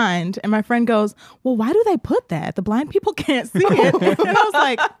says blind. And my friend goes, well, why do they put that? The blind people can't see it. And I was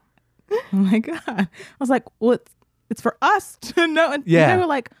like, oh my God. I was like, well, it's for us to know. And Yeah. they were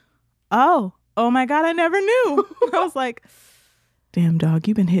like, oh my God, I never knew. I was like, damn, dog,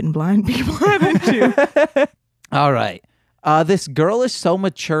 you've been hitting blind people, haven't you? All right. This girl is so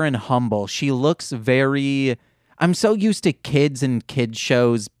mature and humble. She looks very... I'm so used to kids and kid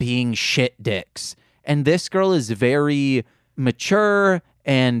shows being shit dicks. And this girl is very mature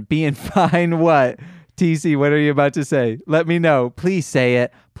and being fine. What? TC, what are you about to say? Let me know. Please say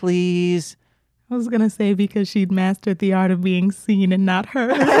it. Please. I was going to say because she'd mastered the art of being seen and not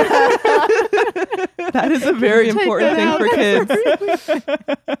heard. That is a very important thing for kids.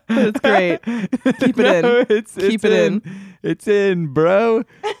 But it's great. Keep it in. Keep it in. It's in, bro.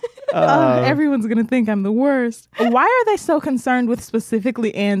 Everyone's going to think I'm the worst. Why are they so concerned with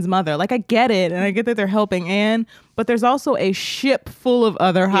specifically Anne's mother? Like, I get it, and I get that they're helping Anne, but there's also a ship full of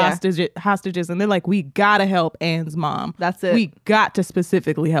other hostages, and they're like, we got to help Anne's mom. That's it. We got to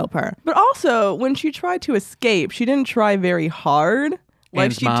specifically help her. But also, when she tried to escape, she didn't try very hard. Like,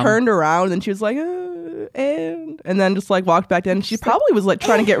 Anne's she mom. turned around and she was like, and then just like walked back in. She probably was like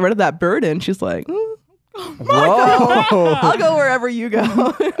trying to get rid of that burden. She's like, Whoa. I'll go wherever you go.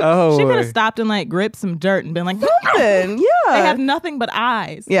 Oh. She could have stopped and like gripped some dirt and been like, Something, they yeah. have nothing but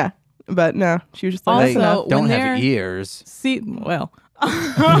eyes. Yeah. But no, she was just like, They Also, don't when have they're- ears.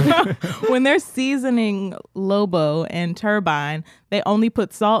 When they're seasoning Lobo and Turbine, they only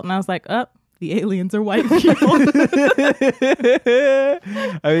put salt, and I was like, the aliens are white people. I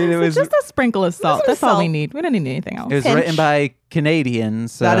mean, it was Just a sprinkle of salt. Just That's all we salt. need. We don't need anything else. it was pinch. written by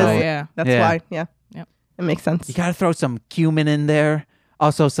Canadians. So that is, yeah. that's Yeah. why. Yeah. Yep. It makes sense. you gotta throw some cumin in there.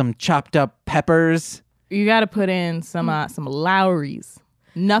 Also, some chopped up peppers. You got to put in some Lowry's.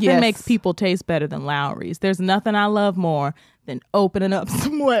 Nothing Yes. makes people taste better than Lowry's. There's nothing I love more than opening up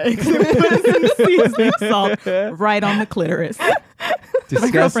some legs and putting some seasoning salt right on the clitoris. My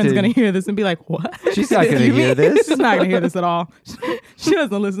girlfriend's going to hear this and be like, what? She's not gonna hear this. She's not going to hear this at all. She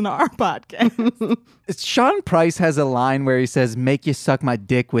doesn't listen to our podcast. Sean Price has a line where he says, "Make you suck my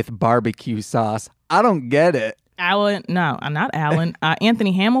dick with barbecue sauce." I don't get it. Not Alan.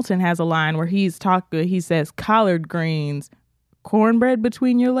 Anthony Hamilton has a line where he says collard greens, cornbread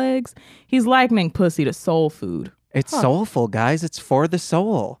between your legs. He's likening pussy to soul food. It's soulful, guys. It's for the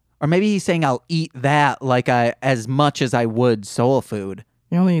soul. Or maybe he's saying I'll eat that like as much as I would soul food.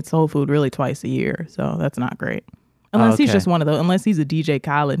 You only eat soul food really twice a year, so that's not great. Unless he's Okay. just one of those. Unless he's a DJ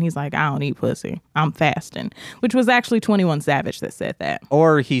Khaled and he's like, I don't eat pussy. I'm fasting. Which was actually 21 Savage that said that.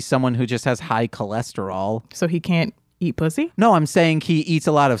 Or he's someone who just has high cholesterol. So he can't eat pussy? No, I'm saying he eats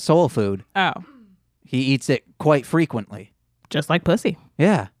a lot of soul food. Oh, He eats it quite frequently. just like pussy.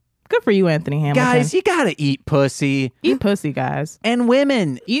 Yeah. Good for you, Anthony Hamilton. Guys, you gotta eat pussy. Eat pussy, guys. And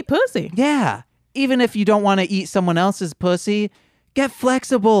women, Eat pussy. yeah. Even if you don't want to eat someone else's pussy, get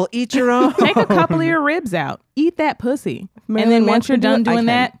flexible. Eat your own. Take a couple of your ribs out. Eat that pussy. Marilyn And then once you're Manson done do it, I doing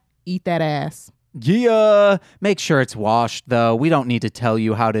can. that, eat that ass. Yeah. Make sure it's washed, though. We don't need to tell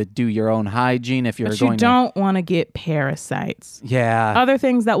you how to do your own hygiene if you're But going you don't want to get parasites. to. Yeah. Other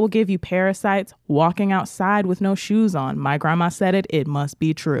things that will give you parasites, walking outside with no shoes on. My grandma said it. It must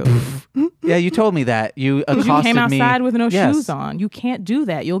be true. Yeah, you told me that. You accosted You came outside me. with no Yes. shoes on. You can't do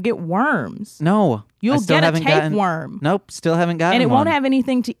that. You'll get worms. No. I You'll still get a haven't tapeworm. Nope, still haven't gotten And it one. won't have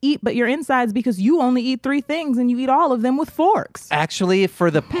anything to eat but your insides because you only eat 3 things and you eat all of them with forks. Actually, for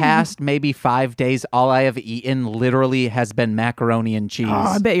the past maybe 5 days, all I have eaten literally has been macaroni and cheese. Oh,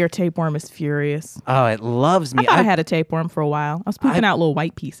 I bet your tapeworm is furious. Oh, it loves me. I thought I had a tapeworm for a while. I was pooping out little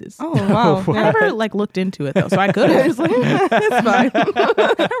white pieces. Oh, wow. I never looked into it though, so I could have. It's fine.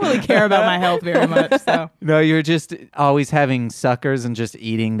 I don't really care about my health very much. So No, you're just always having suckers and just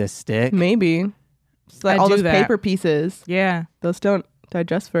eating the stick. Maybe. It's like I all do those that. paper pieces. yeah, Those don't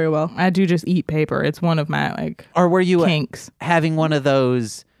digest very well. I do just eat paper. It's one of my Or were you kinks. having one of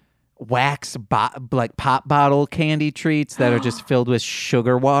those wax like pop bottle candy treats that are just filled with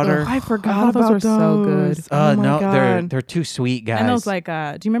sugar water? I forgot Oh, those about were so good. those. Oh my no, God. they're too sweet, guys. And those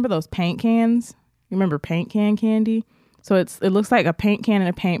do you remember those paint cans? You remember paint can candy? So it looks like a paint can and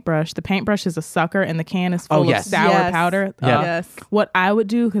a paintbrush. The paintbrush is a sucker and the can is full yes. of sour Yes. powder. Yeah. Yes. What I would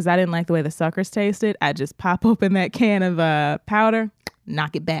do, because I didn't like the way the suckers tasted, I just pop open that can of powder,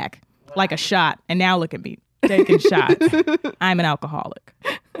 knock it back like a shot. And now look at me, taking shots. I'm an alcoholic.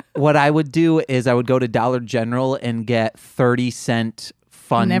 What I would do is I would go to Dollar General and get 30-cent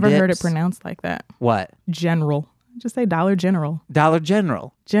fun Never heard it dips. pronounced like that. What? General. Just say Dollar General. Dollar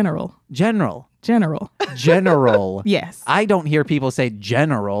General. General. General. General. General. Yes. I don't hear people say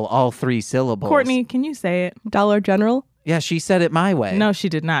general, all 3 syllables. Courtney, can you say it? Dollar General? Yeah, she said it my way. No, she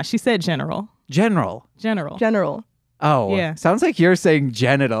did not. She said general. General. General. General. Oh, Yeah. Sounds like you're saying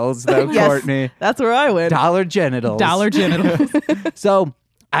genitals, though, Yes. Courtney. That's where I went. Dollar genitals. Dollar genitals. So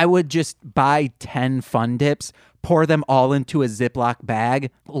I would just buy 10 Fun Dips, pour them all into a Ziploc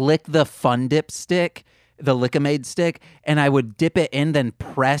bag, lick the Fun Dip stick, the Lick-O-Made stick, and I would dip it in, then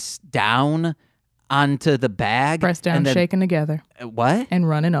press down onto the bag. Press down, and then, shaking together, What? and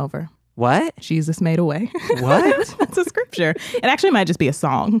running over. What? Jesus made a way. What? That's a scripture. It actually might just be a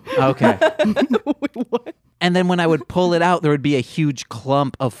song. Okay. Wait, what? And then when I would pull it out, there would be a huge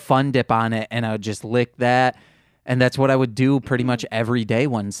clump of Fun Dip on it, and I would just lick that. And that's what I would do pretty much every day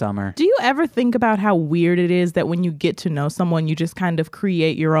one summer. Do you ever think about how weird it is that when you get to know someone, you just kind of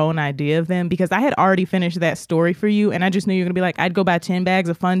create your own idea of them? Because I had already finished that story for you, and I just knew you were going to be like, I'd go buy 10 bags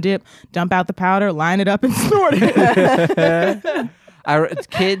of Fun Dip, dump out the powder, line it up, and snort it.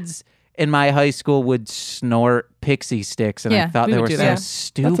 Kids in my high school would snort pixie sticks, and I Yeah, thought we they would were do so that. That's a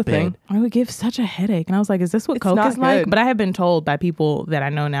stupid. thing. I would give such a headache. And I was like, is this what It's Coke not is like? good. But I have been told by people that I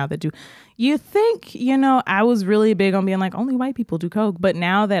know now that do. You think, I was really big on being like, only white people do Coke. But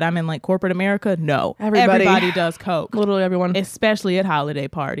now that I'm in like corporate America, no. Everybody does Coke. Literally everyone. Especially at holiday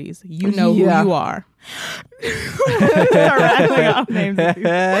parties. You know Yeah. who you are. Start rattling off names of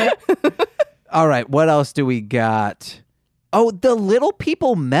people. All right, what else do we got? Oh, the little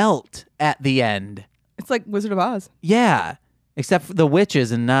people melt at the end. It's like Wizard of Oz. Yeah, except for the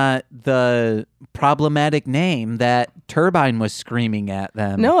witches and not the problematic name that Turbine was screaming at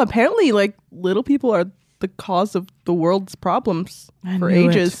them. No, apparently, like, little people are the cause of the world's problems I for knew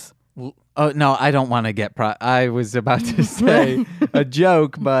it. ages. Oh, no, I don't want to get I was about to say a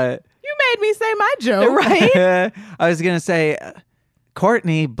joke, but You made me say my joke. Right? I was going to say,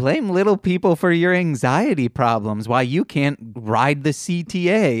 Courtney, blame little people for your anxiety problems. Why you can't ride the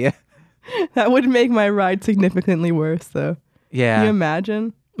CTA. That would make my ride significantly worse, though. Yeah. Can you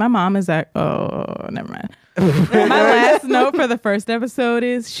imagine? My mom is like, oh, never mind. My last note for the first episode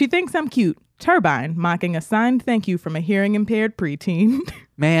is she thinks I'm cute. Turbine mocking a signed thank you from a hearing impaired preteen.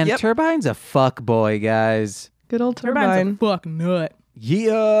 Man, Yep. Turbine's a fuck boy, guys. Good old Turbine's Turbine. a fuck nut.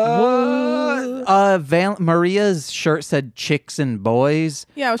 Yeah. Maria's shirt said chicks and boys.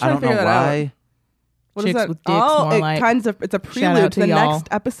 Yeah, I was I trying don't to figure know that out. why. What is Chicks that? with dicks, oh, more like. it's a Shout prelude out to to the y'all. next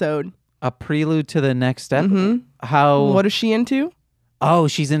episode. A prelude to the next episode. Mhm. How? What is she into? Oh,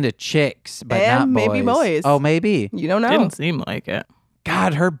 she's into chicks, but And not maybe boys. Oh, maybe. You don't know. Didn't seem like it.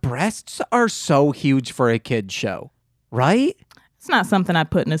 God, her breasts are so huge for a kid show, right? It's not something I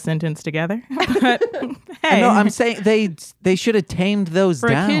put in a sentence together. But hey, No, I'm saying they should have tamed those for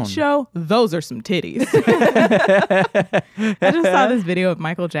down. a kid show, those are some titties. I just saw this video of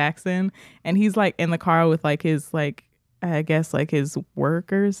Michael Jackson, and he's like in the car with like his like I guess like his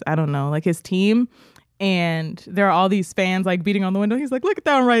workers. I don't know, like his team. And there are all these fans like beating on the window. He's like, look at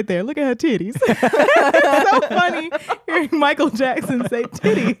that one right there. Look at her titties. It's so funny hearing Michael Jackson say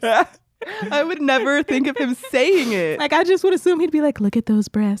titties. I would never think of him saying it. Like, I just would assume he'd be like, look at those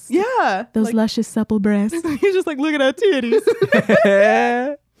breasts. Yeah. Those like, luscious, supple breasts. He's just like, look at her titties.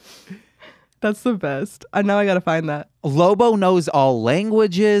 that's the best. Now I gotta find that. Lobo knows all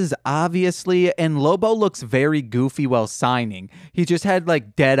languages, obviously, and Lobo looks very goofy while signing. He just had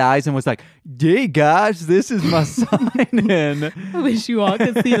like dead eyes and was like, "Hey guys, this is my sign-in." I wish you all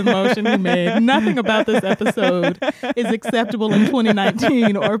could see the motion he made. Nothing about this episode is acceptable in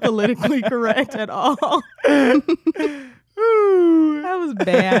 2019 or politically correct at all. That was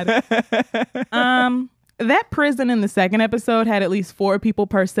bad. That prison in the second episode had at least 4 people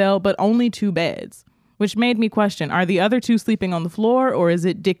per cell, but only 2 beds, which made me question, are the other 2 sleeping on the floor, or is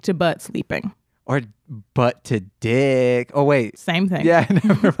it dick to butt sleeping? Or butt to dick. Oh wait. Same thing. Yeah,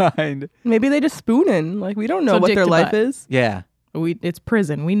 never mind. Maybe they just spoon in. Like, we don't know So what dick their to life butt. is. Yeah. It's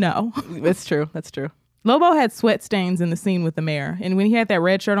prison. We know. That's true. That's true. Lobo had sweat stains in the scene with the mayor. And when he had that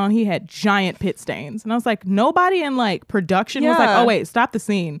red shirt on, he had giant pit stains. And I was like, nobody in like production was like, Yeah. oh, wait, stop the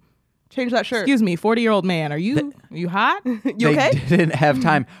scene. Change that shirt. Excuse me, 40-year-old man. Are you hot? You They okay? didn't have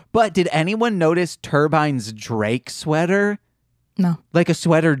time. But did anyone notice Turbine's Drake sweater? No. Like a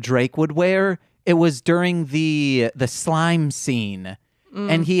sweater Drake would wear? It was during the slime scene.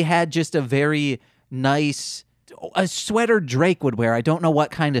 And he had just a very nice a sweater Drake would wear. I don't know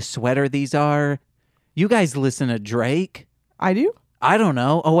what kind of sweater these are. You guys listen to Drake? I do. I don't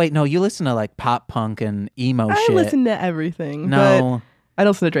know. Oh wait, no, you listen to like pop punk and emo I shit. listen to everything. No. But I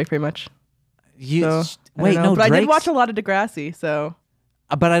don't listen to Drake very much. You So, I wait, don't know. no, But I did Drake's- watch a lot of Degrassi, so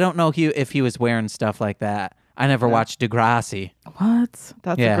But I don't know if he was wearing stuff like that. I never watched Degrassi. What?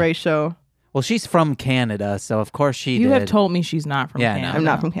 that's Yeah. a great show. Well, she's from Canada, so of course she You did. have told me she's not from Yeah, no. Canada. I'm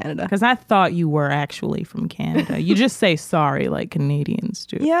not from Canada. Because I thought you were actually from Canada. You just say sorry like Canadians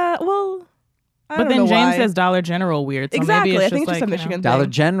do. Yeah, well, I But don't then know James why. says Dollar General weird. So Exactly. Maybe I it's think just it's just like, a Michigan Dollar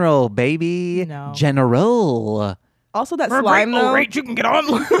thing. General, baby. No. General. Also, that slime though. Rate, you can get on.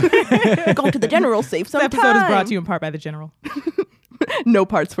 Go to the general. Save some This time. episode is brought to you in part by the General. No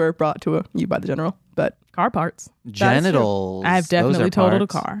parts were brought to you by the general, but Car parts. Genitals. I've definitely Those are totaled a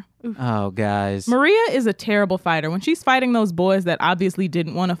parts. car. Oh, guys. Maria is a terrible fighter. When she's fighting those boys that obviously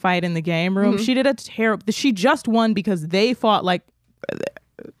didn't want to fight in the game room, she did a terrible. She just won because they fought like.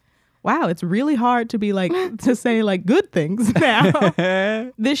 Wow, it's really hard to be like to say like good things now.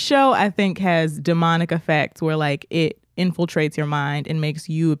 This show, I think, has demonic effects where like it infiltrates your mind and makes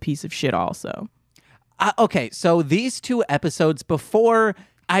you a piece of shit. Also, Okay, so these 2 episodes before.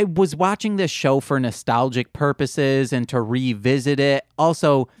 I was watching this show for nostalgic purposes and to revisit it.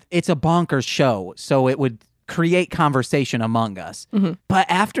 Also, it's a bonkers show, so it would create conversation among us. But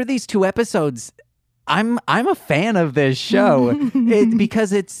after these 2 episodes, I'm a fan of this show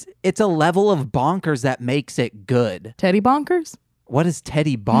because it's a level of bonkers that makes it good. Teddy Bonkers. What is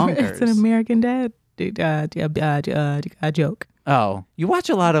Teddy Bonkers? It's an American Dad joke. Oh, you watch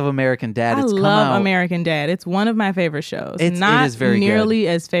a lot of American Dad. I It's come love out. American Dad. It's one of my favorite shows. It Not is very nearly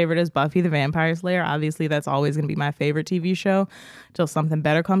as favorite as Buffy the Vampire Slayer. Obviously, that's always going to be my favorite TV show till something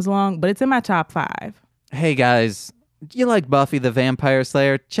better comes along. But it's in my top 5. Hey guys, you like Buffy the Vampire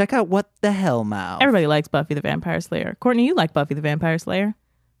Slayer? Check out What the Hell Mouth. Everybody likes Buffy the Vampire Slayer. Courtney, you like Buffy the Vampire Slayer?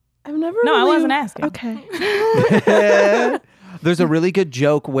 I've never. No, I really- wasn't asking. Okay. There's a really good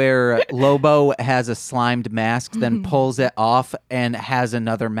joke where Lobo has a slimed mask, then pulls it off and has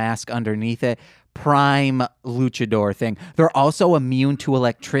another mask underneath it. Prime luchador thing. They're also immune to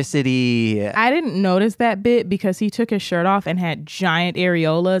electricity. I didn't notice that bit because he took his shirt off and had giant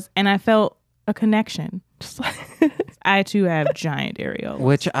areolas, and I felt a connection. I too have giant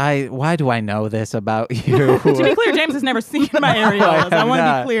areolas. Why do I know this about you? To be clear, James has never seen my areolas. I want to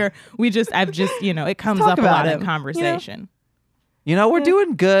not. be clear. I've just, it comes talk up a about lot in him, conversation. You know, we're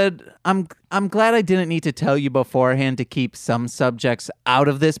doing good. I'm glad I didn't need to tell you beforehand to keep some subjects out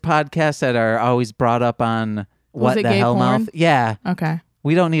of this podcast that are always brought up on What it the gay Hell porn? Mouth. Yeah. Okay.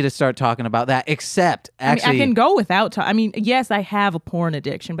 We don't need to start talking about that, except actually I can go without yes, I have a porn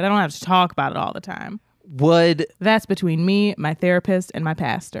addiction, but I don't have to talk about it all the time. would That's between me, my therapist, and my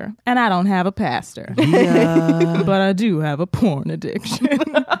pastor. And I don't have a pastor. yeah. But I do have a porn addiction.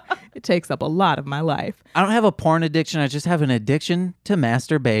 It takes up a lot of my life, I don't have a porn addiction. I just have an addiction to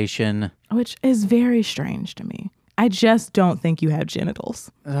masturbation. which is very strange to me. I just don't think you have genitals.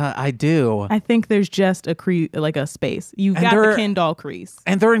 I do. I think there's just a space. You And got the they're- Ken doll crease.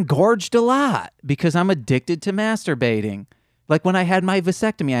 And they're engorged a lot because I'm addicted to masturbating. Like when I had my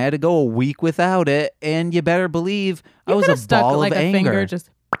vasectomy, I had to go a week without it, and you better believe I You was could a have stuck ball like of a anger. finger just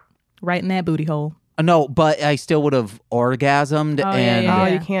right in that booty hole. No, but I still would have orgasmed, Oh, yeah, and yeah, Oh,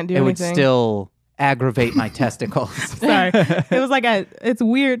 yeah. you can't do it would anything. still aggravate my testicles. Sorry. It was like it's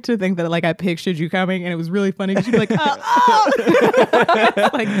weird to think that like I pictured you coming and it was really funny because you'd be like, oh.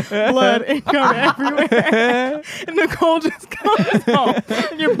 It's like blood and cum everywhere. And Nicole just comes home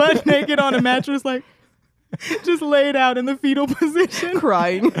and you're butt naked on a mattress like just laid out in the fetal position.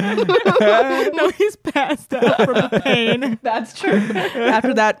 Crying. No, he's passed out from the pain. That's true.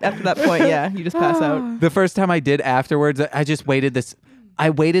 After that point, yeah, you just pass out. The first time I did afterwards, I just waited this. I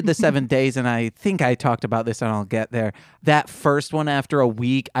waited the 7 days, and I think I talked about this, and I'll get there. That first one, after a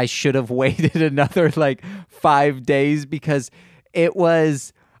week, I should have waited another 5 days because it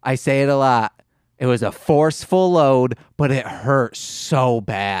was, I say it a lot, it was a forceful load, but it hurt so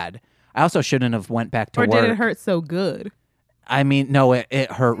bad. I also shouldn't have went back to Or work. did it hurt so good? I mean, no, it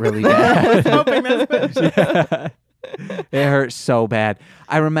hurt really bad. Hoping that's It hurt so bad.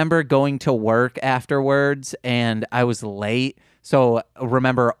 I remember going to work afterwards and I was late. So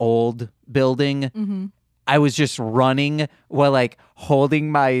remember old building? Mm-hmm. I was just running while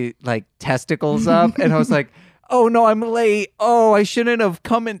holding my testicles up and I was like, oh no, I'm late. Oh, I shouldn't have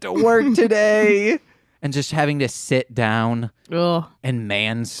come into work today. And just having to sit down Ugh. and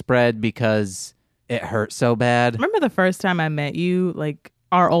man spread because it hurt so bad. Remember the first time I met you,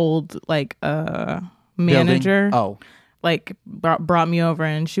 our old manager, Building? Oh. brought me over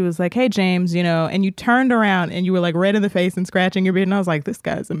and she was like, hey James, and you turned around and you were red in the face and scratching your beard and I was like, this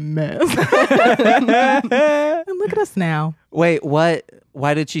guy's a mess. And look at us now. Wait, what?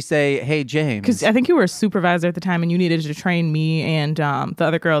 Why did she say, hey, James? Because I think you were a supervisor at the time and you needed to train me and the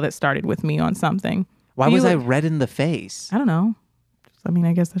other girl that started with me on something. Why And was you I look- red in the face? I don't know.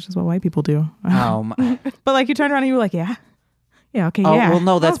 I guess that's just what white people do. But you turned around and you were like, yeah, okay, Oh, yeah. well,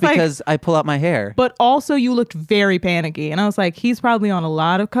 no, I that's was like- because I pull out my hair. But also you looked very panicky. And I was like, he's probably on a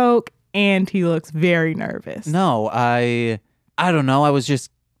lot of coke and he looks very nervous. No, I don't know. I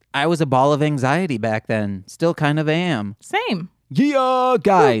was a ball of anxiety back then. Still kind of am. Same. Yeah,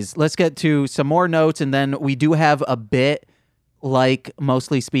 guys, let's get to some more notes, and then we do have a bit like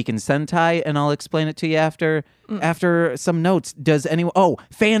Mostly Speaking Sentai, and I'll explain it to you after some notes. Does anyone... Oh,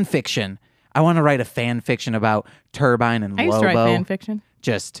 fan fiction. I want to write a fan fiction about Turbine and I Lobo. used to write fan fiction.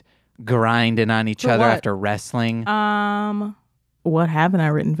 Just grinding on each other what? after wrestling. What haven't I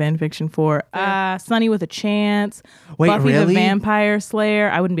written fan fiction for? Sunny with a Chance. Wait, Buffy really? the Vampire Slayer.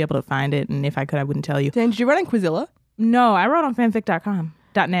 I wouldn't be able to find it, and if I could, I wouldn't tell you. Dan, did you write on Quizilla? No, I wrote on fanfic.com.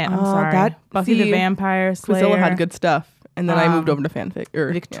 .net, I'm sorry. Buffy the Vampire Slayer. Quizilla had good stuff. And then I moved over to fanfic.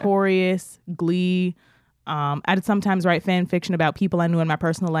 Victorious, Glee. I'd sometimes write fan fiction about people I knew in my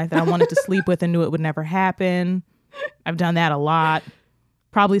personal life that I wanted to sleep with and knew it would never happen. I've done that a lot.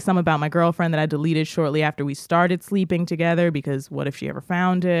 Probably some about my girlfriend that I deleted shortly after we started sleeping together because what if she ever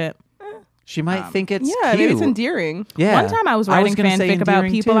found it? She might think it's Yeah, cute. maybe it's endearing. Yeah. One time I was writing gonna say fanfic about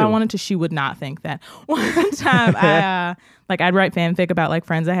endearing, people too. I wanted to. She would not think that. One time I'd write fanfic about like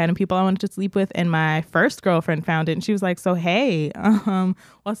friends I had and people I wanted to sleep with, and my first girlfriend found it and she was like, "So hey,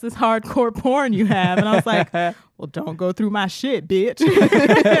 what's this hardcore porn you have?" And I was like, "Well, don't go through my shit, bitch."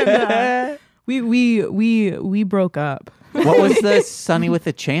 And, we broke up. What was the Sunny with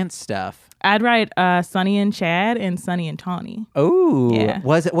a Chance stuff? I'd write Sunny and Chad and Sunny and Tawny. Oh, Yeah.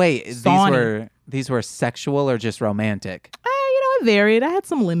 was it? Wait, Sawney. these were sexual or just romantic? It varied. I had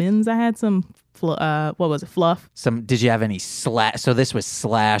some lemons. I had some fluff. Did you have any slash? So this was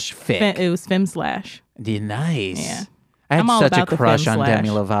slash fic. It was fem slash. Nice. Yeah. I had I'm all such a about the crush fem on slash. Demi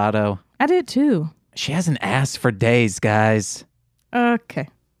Lovato. I did too. She hasn't asked for days, guys. Okay.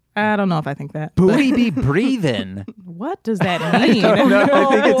 I don't know if I think that. Booty be breathing. What does that mean? No, I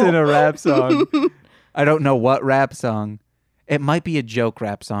think it's in a rap song. I don't know what rap song. It might be a joke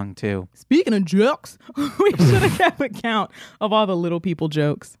rap song too. Speaking of jokes, we should have kept a count of all the little people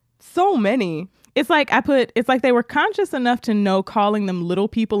jokes. So many. It's like they were conscious enough to know calling them little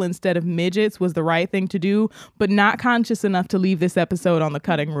people instead of midgets was the right thing to do, but not conscious enough to leave this episode on the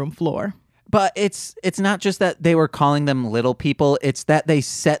cutting room floor. But it's not just that they were calling them little people. It's that they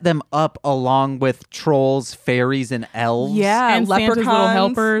set them up along with trolls, fairies, and elves. Yeah, And Santa's leprechauns. little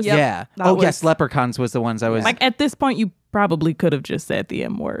helpers. Yep, Yeah. that Oh, was- yes, leprechauns was the ones I was... Like at this point, you probably could have just said the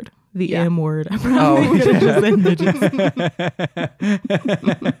M word. The Yeah. M word. I probably could have just said midgets.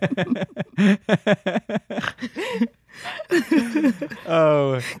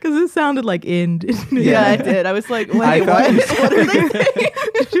 Oh. Because it sounded like end. Yeah, I did. I was like, wait, I thought what? you What are they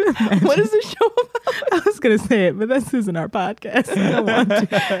saying? What is the show about? I was going to say it, but this isn't our podcast. I don't want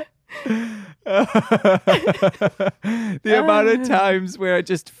to. The amount of times where I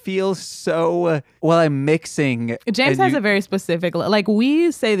just feel so... Well, I'm mixing... James has a very specific, like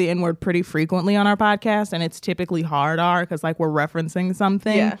we say the N word pretty frequently on our podcast, and it's typically hard R because like we're referencing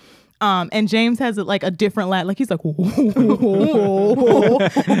something. Yeah. And James has it like a different like he's like, I'm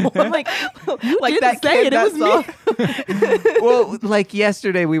like, you Like didn't that say kid it. It was that me. Well, like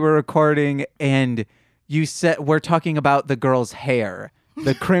yesterday we were recording and you said... We're talking about the girl's hair.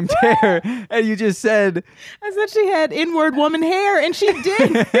 The crimped hair. And you just said... I said she had N-word woman hair, and she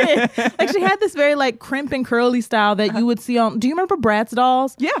did. Like she had this very like crimp and curly style that you would see on. Do you remember Bratz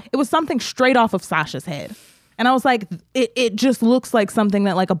dolls? Yeah. It was something straight off of Sasha's head. And I was like, it just looks like something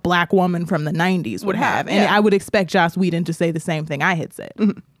that like a black woman from the 90s would have. And yeah. I would expect Joss Whedon to say the same thing I had said.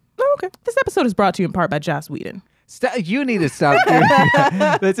 Oh, okay. This episode is brought to you in part by Joss Whedon. You need to stop doing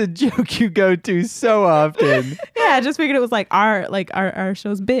that. That's a joke you go to so often. Yeah, I just figured it was like our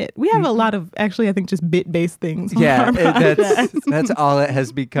show's bit. We have a lot of actually I think just bit based things. on Yeah, our podcast. that's all it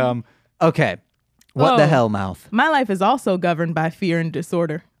has become. Okay. What the Oh. hell, mouth? My life is also governed by fear and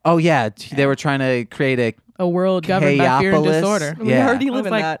disorder. Oh, yeah. They were trying to create A world governed by fear and Chaopolis. disorder. We Yeah. already I live was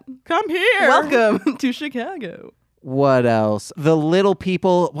in like, that. come here. Welcome to Chicago. what else? The little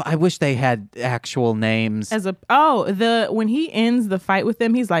people. Well, I wish they had actual names. When he ends the fight with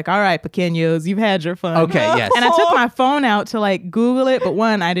them, he's like, all right, pequeños, you've had your fun. Okay, yes. And I took my phone out to like Google it, but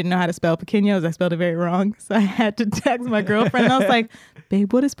one, I didn't know how to spell pequeños. I spelled it very wrong. So I had to text my girlfriend. And I was like,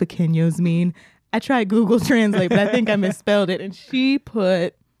 babe, what does pequeños mean? I tried Google Translate, but I think I misspelled it. And she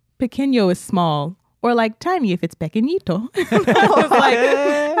put pequeño is small. Or like tiny if it's pequeñito. I was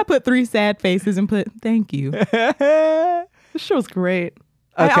like, I put 3 sad faces and put thank you. This show's great.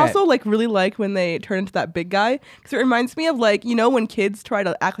 Okay. I also like really like when they turn into that big guy because it reminds me of like, you know, when kids try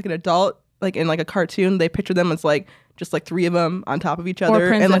to act like an adult, like in like a cartoon, they picture them as like just like 3 of them on top of each other. Or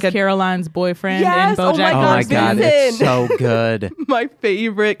Princess and like Caroline's boyfriend Yes, in oh BoJack my Oh my God, God, Vincent. it's so good. my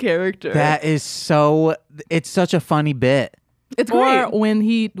favorite character. That is so... It's such a funny bit. It's Or great.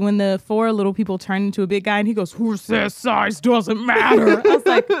 when the 4 little people turn into a big guy and he goes, who says size doesn't matter? I was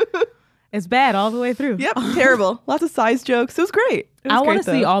like, It's bad all the way through. Yep, terrible. Lots of size jokes. It was great. I want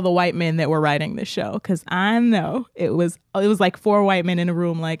to see all the white men that were writing this show because I know it was like 4 white men in a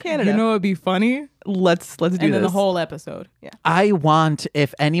room. Like, Canada. You know, it'd be funny. Let's do this. And then the whole episode. Yeah. I want,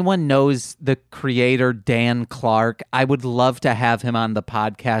 if anyone knows the creator Dan Clark, I would love to have him on the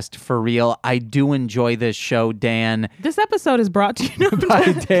podcast for real. I do enjoy this show, Dan. This episode is brought to you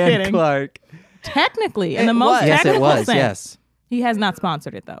By Dan Clark. Technically, in It the most was. Yes, it technical was. sense. Yes. He has not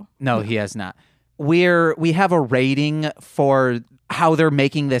sponsored it though. No, he has not. We have a rating for how they're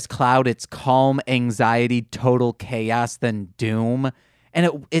making this cloud. It's calm, anxiety, total chaos, then doom.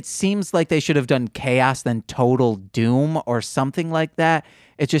 And it seems like they should have done chaos, then total doom or something like that.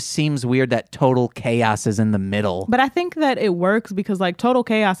 It just seems weird that total chaos is in the middle. But I think that it works because like total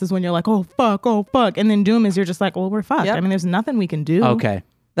chaos is when you're like, oh fuck. And then doom is you're just like, well, we're fucked. Yep. I mean, there's nothing we can do. Okay,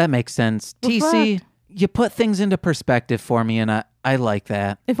 that makes sense. We're TC, fucked. you put things into perspective for me, and I like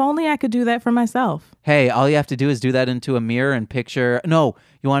that. If only I could do that for myself. Hey, all you have to do is do that into a mirror and picture. No,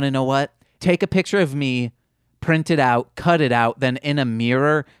 you want to know what? Take a picture of me, print it out, cut it out, then in a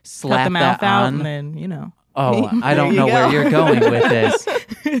mirror, slap Cut the mouth that out on. and then, you know. Oh, I don't There know you where go. you're going with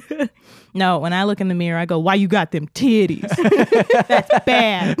this. No, when I look in the mirror, I go, why you got them titties? That's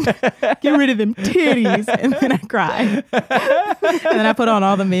bad. Get rid of them titties. And then I cry. And then I put on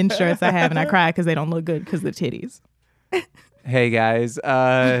all the men's shirts I have and I cry because they don't look good because of the titties. Hey guys,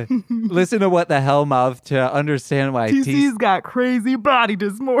 listen to What the Hell Mouth to understand why TC. got crazy body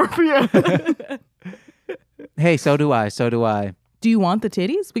dysmorphia. Hey, so do I. Do you want the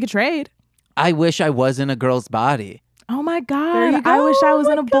titties? We could trade. I wish I was in a girl's body. Oh my There God. you go. I wish I was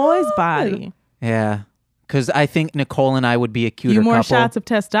Oh in a my boy's God. body. Yeah, because I think Nicole and I would be a cuter You more couple. shots of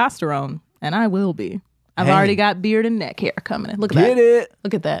testosterone, and I will be. I've Hey. already got beard and neck hair coming in. Look at Get that. it?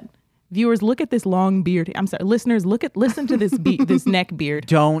 Look at that. Viewers, look at this long beard. I'm sorry, listeners, listen to this this neck beard.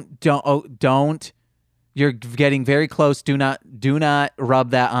 Don't. You're getting very close. Do not rub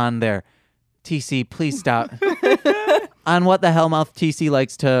that on there. TC, please stop. On What the Hell Mouth, TC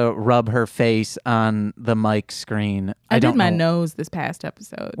likes to rub her face on the mic screen. I don't did my know, nose this past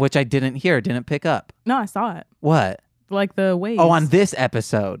episode. which I didn't pick up. No, I saw it. What? Like the waves. Oh, on this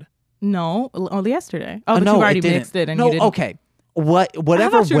episode. No, yesterday. Oh, but no, you've already it didn't. mixed it and no, you didn't. okay.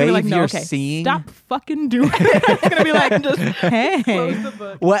 Whatever I thought you were wave like, no, you're okay, seeing, Stop fucking doing it. I'm going to be like, just, hey,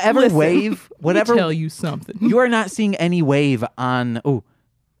 whatever Listen, wave, whatever. let me tell you something. You are not seeing any wave on. Oh,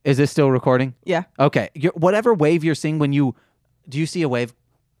 is this still recording? Yeah. Okay. Whatever wave you're seeing when you. Do you see a wave?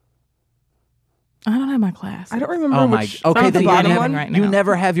 I don't have my glasses. I don't remember Oh my. which. Okay, the then you bottom never, one right you now.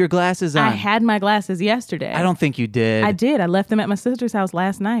 never have your glasses on. I had my glasses yesterday. I don't think you did. I did. I left them at my sister's house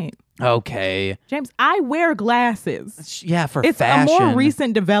last night. Okay. James, I wear glasses. Yeah, for It's fashion. a more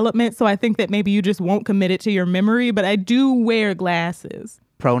recent development, so I think that maybe you just won't commit it to your memory, but I do wear glasses.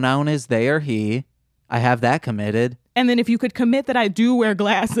 Pronoun is they or he. I have that committed. And then if you could commit that I do wear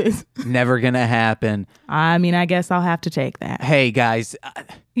glasses, Never gonna happen. I mean, I guess I'll have to take that. Hey guys.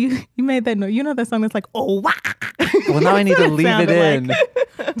 You made that note. You know that song that's like, oh, wow. Well, now I need to leave it Sounded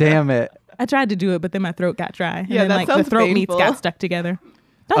in. Damn it. I tried to do it, but then my throat got dry. And Yeah, then, that like, the sounds throat meats painful. got stuck together.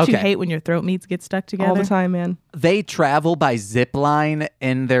 Don't you Okay. hate when your throat meats get stuck together? All the time, man. They travel by zip line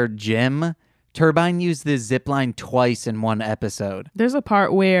in their gym. Turbine used the zip line twice in one episode. There's a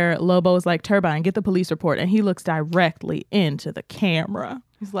part where Lobo's like, Turbine, get the police report. And he looks directly into the camera.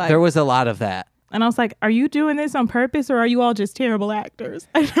 He's like, There was a lot of that. And I was like, are you doing this on purpose or are you all just terrible actors?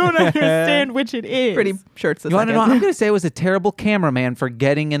 I don't understand which it is. pretty sure it's the You want to second. know? I'm going to say it was a terrible cameraman for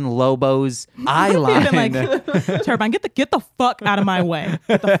getting in Lobo's eye I've line. been like, Turbine, get the fuck out of my way.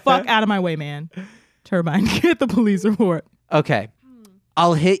 Get the fuck out of my way, man. Turbine, get the police report. Okay.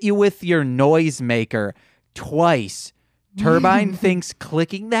 I'll hit you with your noisemaker twice. Turbine thinks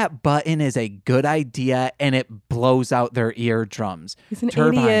clicking that button is a good idea and it blows out their eardrums. He's an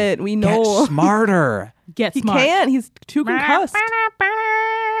Turbine, idiot. We know. Get smarter. Get He smart. can't. He's too concussed.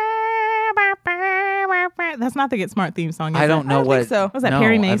 That's not the Get Smart theme song. Is I don't it? know don't what. think so. Was that no,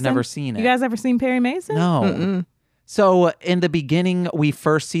 Perry Mason? I've never seen it. You guys ever seen Perry Mason? No. So in the beginning, we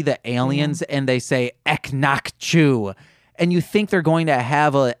first see the aliens and they say Eknak Chu. And you think they're going to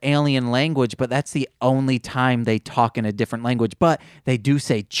have an alien language, but that's the only time they talk in a different language. But they do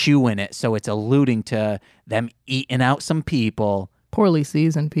say chew in it, so it's alluding to them eating out some people. Poorly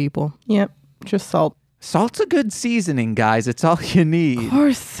seasoned people. Yep. Just salt. Salt's a good seasoning, guys. It's all you need. Of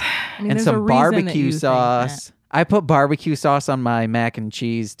course. I mean, And there's a some reason that barbecue you think sauce. I put barbecue sauce on my mac and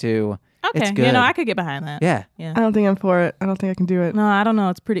cheese, too. that. It's Okay, good. you know, I could get behind that. Yeah. Yeah. I don't think I'm for it. I don't think I can do it. No, I don't know.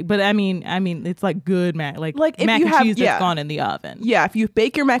 It's pretty, but I mean, it's like good mac, like if mac you and have- cheese yeah. that's gone in the oven. Yeah, if you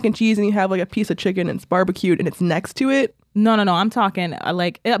bake your mac and cheese and you have like a piece of chicken and it's barbecued and it's next to it, No. I'm talking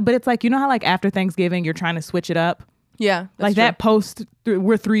but it's like, you know how like after Thanksgiving you're trying to switch it up. Yeah, Like true. that post,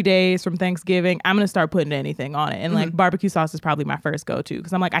 we're 3 days from Thanksgiving. I'm going to start putting anything on it. And like barbecue sauce is probably my first go-to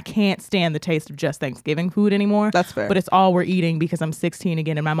because I'm like, I can't stand the taste of just Thanksgiving food anymore. That's fair. But it's all we're eating because I'm 16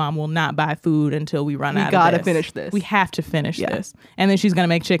 again and my mom will not buy food until we run out of this. We gotta finish this. We have to finish this. And then she's going to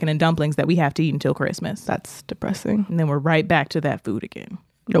make chicken and dumplings that we have to eat until Christmas. That's depressing. And then we're right back to that food again.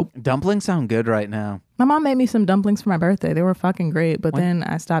 Nope. Dumplings sound good right now. My mom made me some dumplings for my birthday. They were fucking great. But then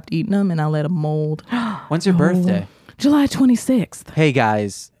I stopped eating them and I let them mold. When's your birthday? July 26th. Hey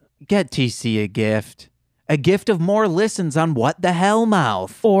guys, get TC a gift. A gift of more listens on What the Hell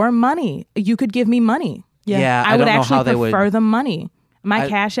Mouth. Or money. You could give me money. Yeah, I I would don't know actually how they would. prefer the money. My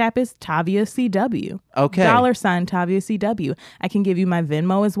Cash App is Tavia CW. Okay. $ Tavia CW. I can give you my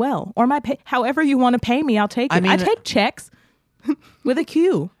Venmo as well. Or my pay, however you want to pay me, I'll take it. I mean- take checks with a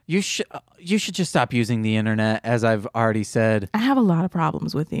Q. You should just stop using the internet, as I've already said. I have a lot of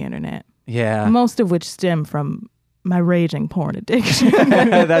problems with the internet. Yeah. Most of which stem from my raging porn addiction.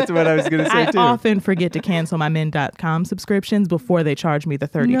 That's what I was going to say I too. often forget to cancel my men.com subscriptions before they charge me the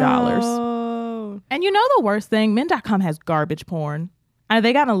 $30. No. And you know the worst thing? Men.com has garbage porn.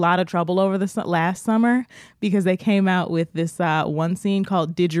 They got in a lot of trouble over this last summer because they came out with this one scene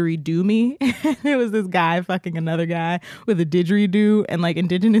called Didgeridoo Me. It was this guy fucking another guy with a didgeridoo, and like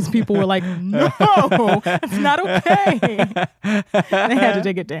indigenous people were like, no, it's not okay. They had to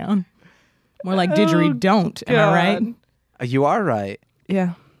take it down. More like didgeridoo. Am I right? You are right.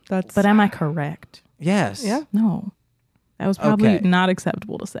 Yeah, that's. But am I correct? Yes. Yeah. No. That was probably Okay. not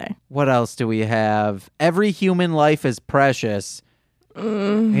acceptable to say. What else do we have? Every human life is precious.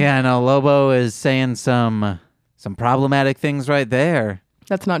 Yeah, I know. Lobo is saying some problematic things right there.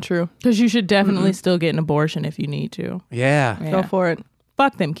 That's not true. Because you should definitely still get an abortion if you need to. Yeah. Go for it.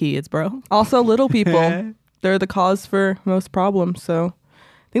 Fuck them kids, bro. Also, little people, they're the cause for most problems. So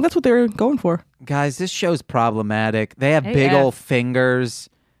I think that's what they're going for. Guys, this show's problematic. They have AF. big old fingers.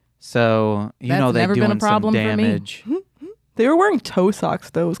 So, you That's know they're never been a doing some problem for me. damage. They were wearing toe socks,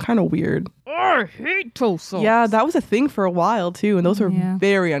 though. It was kind of weird. I hate toast. Yeah, that was a thing for a while, too. And those were Yeah.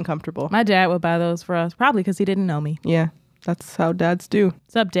 very uncomfortable. My dad would buy those for us, probably because he didn't know me. Yeah, that's how dads do.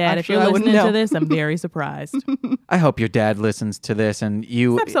 What's up, Dad? Actually, if I you're wouldn't listening to know. this, I'm very surprised. This I hope your dad listens to this and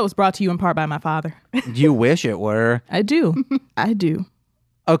you episode was brought to you in part by my father. you wish it were. I do. I do.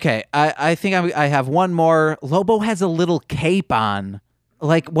 Okay, I think I have one more. Lobo has a little cape on.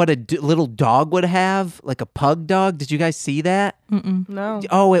 Like what a little dog would have, like a pug dog. Did you guys see that? No.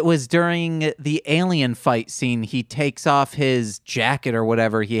 Oh, it was during the alien fight scene. He takes off his jacket or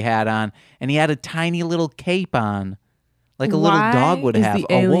whatever he had on, and he had a tiny little cape on, like a little dog would have. Is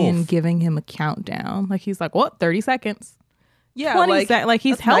the a alien wolf. giving him a countdown? Like he's like, what? 30 seconds? Yeah, 20 like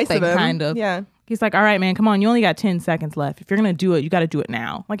he's that's nice helping, of him. kind of. Yeah. He's like, all right, man, come on. You only got 10 seconds left. If you're going to do it, you got to do it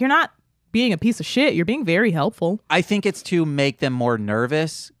now. Like, you're not being a piece of shit. You're being very helpful. I think it's to make them more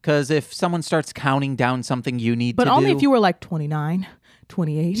nervous, because if someone starts counting down something you need But to only do, if you were like 29,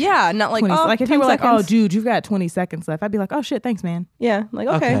 28. Yeah, not like, 20, oh, like if 10 you were like, oh, seconds. dude, you've got 20 seconds left. I'd be like, oh, shit, thanks, man. Yeah, like,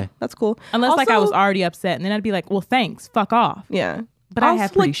 okay, Okay. that's cool. Unless like I Also- was already upset. And then I'd be like, well, thanks. Fuck off. Yeah. But I Also,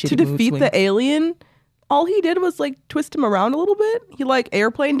 have pretty like, shitty to mood defeat swings. the alien, all he did was like twist him around a little bit. He like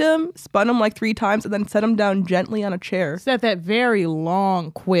airplaned him, spun him like 3 times, and then set him down gently on a chair. Said that very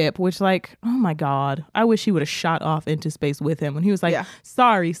long quip, which like, oh my God, I wish he would have shot off into space with him when he was like, Yeah.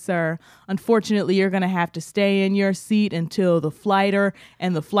 sorry, sir. Unfortunately, you're going to have to stay in your seat until the flighter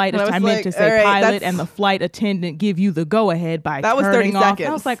and the flight And I was I meant like, to say all right, pilot that's- and the flight attendant give you the go ahead by That was turning 30 off. seconds.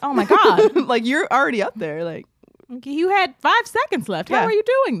 I was like, oh my God. Like, you're already up there. Like, You had 5 seconds left. How Yeah. are you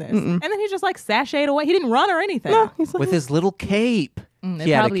doing this? And then he just like sashayed away. He didn't run or anything. no, he's like, with his little cape. They He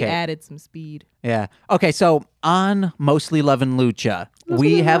had a probably cape. added some speed. Yeah. Okay, so on Mostly Lovin' Lucha, we what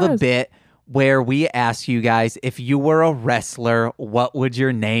it have a was. bit where we ask you guys, if you were a wrestler, what would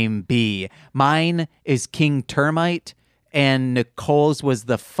your name be? Mine is King Termite, and Nicole's was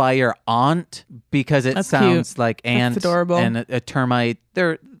the Fire Aunt, because it That's sounds like ant adorable. and a termite.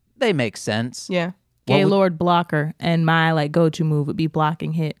 They make sense. yeah. What would- Gaylord blocker, and my like go-to move would be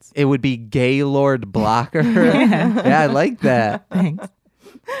blocking hits. It would be Gaylord Blocker. Yeah, I like that. Thanks.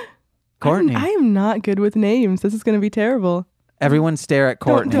 Courtney. I am not good with names. This is going to be terrible. Everyone stare at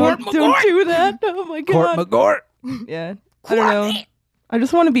Courtney. Don't do that. Oh my Court God. McGort. Yeah. I don't know. I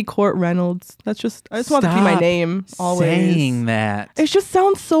just want to be Court Reynolds. I just want that to be my Stop name always. saying that. It just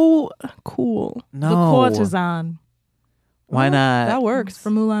sounds so cool. No. The courtesan Why not? That works.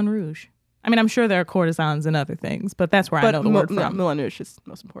 from Moulin Rouge. I mean, I'm sure there are courtesans and other things, but that's where I But know the word no, from. Moulin Rouge is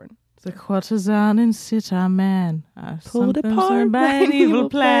most important. The courtesan and sitter man are Pulled something apart served by an evil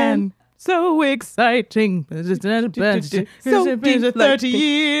plan. So exciting. So deep, 30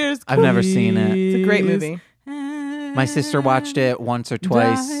 years. I've never seen it. It's a great movie. My sister watched it once or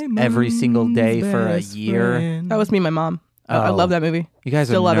twice every single day for a year. That was me and my mom. I Oh. love that movie. You guys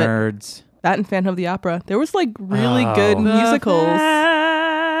Still are love it. nerds. That and Phantom of the Opera. There was like really Oh. good musicals.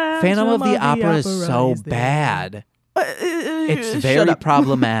 Phantom of the Opera is so bad. It's very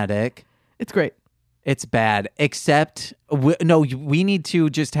problematic. It's great. It's bad, except we need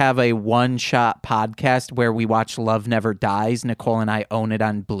to just have a one-shot podcast where we watch Love Never Dies. Nicole and I own it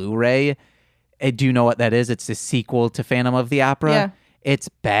on Blu-ray. Do you know what that is? It's the sequel to Phantom of the Opera. Yeah. It's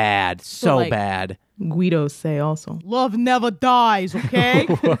bad, so like- bad. Guidos say also, love never dies, okay?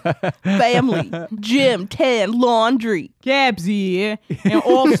 Family, gym, tan, laundry. Gabs here. And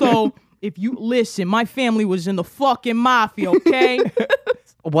also, if you listen, my family was in the fucking mafia, okay?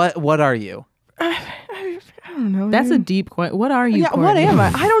 What are you? I don't know. That's a dude. deep question. What are you? Yeah, what Courtney? am I?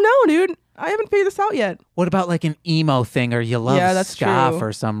 I don't know, dude. I haven't figured this out yet. What about like an emo thing, or you love Yeah, that's ska true.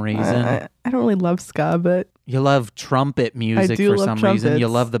 for some reason? I don't really love ska, but You love trumpet music do for love some reason. You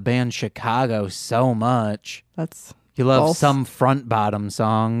trumpets. love the band Chicago so much. that's You love False. some front bottom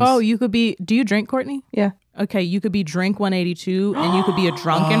songs. Oh, you could be. Do you drink, Courtney? yeah. Okay, you could be Drink 182, and you could be a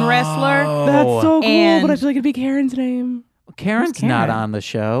drunken wrestler. That's so cool. And- But I feel like it'd be Karen's name. Karen's Karen? not on the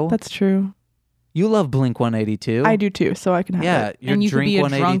show. That's true. You love Blink 182. I do too, so I can have Yeah, it. you're And you could Drink be a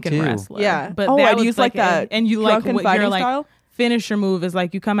 182. drunken wrestler. Yeah. but Oh, that I'd was use like that and you like drunken what fighting your like style? finisher move is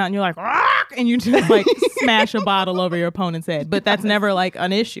like you come out and you're like rock, and you just like smash a bottle over your opponent's head. But that's never like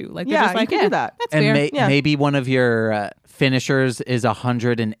an issue. Like they're Yeah, just like you can do that. That's And fair. Yeah. maybe one of your finishers is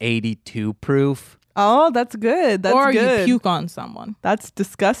 182 proof. Oh, that's good. That's or good. you puke on someone. That's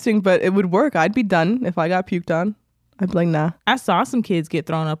disgusting, but it would work. I'd be done if I got puked on. I'd be like, nah. I saw some kids get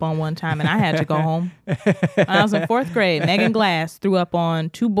thrown up on one time, and I had to go home. When I was in 4th grade, Megan Glass threw up on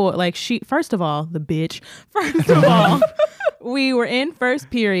 2 boys. Like first of all, the bitch. First of all, we were in first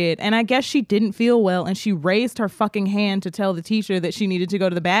period, and I guess she didn't feel well, and she raised her fucking hand to tell the teacher that she needed to go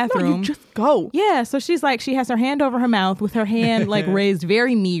to the No, bathroom. you just go. Yeah, so she's like, she has her hand over her mouth with her hand like raised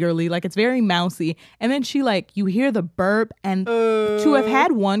very meagerly, like it's very mousy. And then she like, you hear the burp, and to have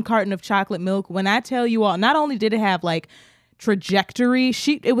had 1 carton of chocolate milk, when I tell you all, not only did it have like trajectory,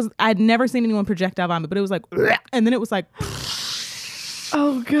 I'd never seen anyone projectile vomit, but it was like, and then it was like,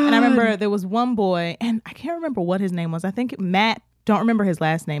 Oh, God. and I remember there was one boy, and I can't remember what his name was. I think Matt, don't remember his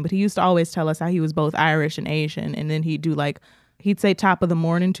last name, but he used to always tell us how he was both Irish and Asian. And then he'd do like, he'd say top of the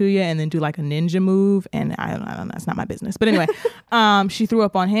morning to you and then do like a ninja move. And I don't know, that's not my business. But anyway, she threw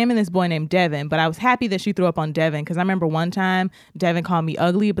up on him and this boy named Devin. But I was happy that she threw up on Devin because I remember one time Devin called me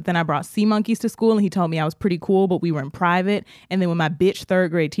ugly, but then I brought sea monkeys to school and he told me I was pretty cool, but we were in private. And then when my bitch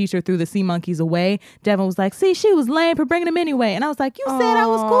 3rd grade teacher threw the sea monkeys away, Devin was like, see, she was lame for bringing them anyway. And I was like, you said I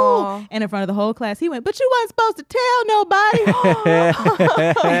was cool. And in front of the whole class, he went, but you wasn't supposed to tell nobody.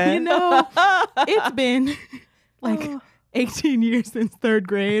 You know, it's been like 18 years since 3rd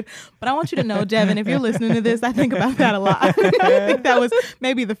grade. But I want you to know, Devin, if you're listening to this, I think about that a lot. I think that was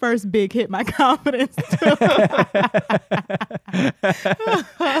maybe the first big hit my confidence.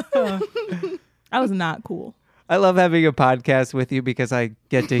 I was not cool. I love having a podcast with you because I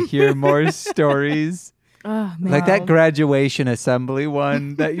get to hear more stories. Oh, man. Like that graduation assembly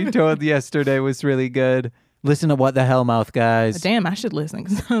one that you told yesterday was really good. Listen to What the Hell Mouth, guys. Damn, I should listen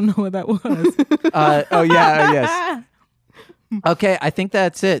because I don't know what that was. Oh, yeah, yes. Okay, I think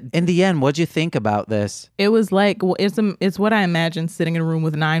that's it. In the end, what'd you think about this? It was like, well, it's what I imagine sitting in a room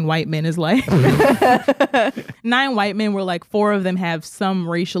with 9 white men is like. 9 white men where like 4 of them have some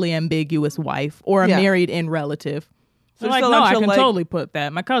racially ambiguous wife or a Yeah. married in relative. So There's like, a no, bunch I of, can like- totally put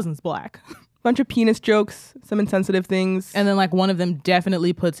that. My cousin's black. Bunch of penis jokes, some insensitive things. And then like one of them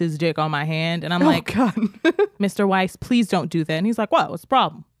definitely puts his dick on my hand. And I'm oh, like, God. Mr. Weiss, please don't do that. And he's like, what? What's the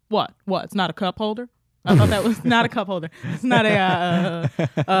problem? What? It's not a cup holder? I thought that was not a cup holder. It's not a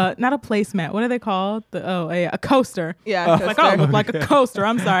not a placemat. What are they called? A coaster. Yeah, It's like, oh, it looked like a coaster.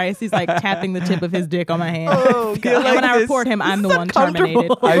 I'm sorry. As he's like tapping the tip of his dick on my hand. Oh, feel And like when I this- report him, I'm the this is one terminated.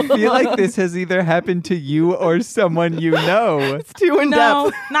 uncomfortable. I feel like this has either happened to you or someone you know. It's too in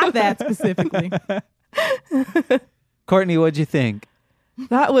No, depth. not that specifically. Courtney, what'd you think?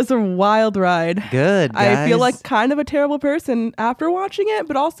 That was a wild ride. Good, guys. I feel like kind of a terrible person after watching it,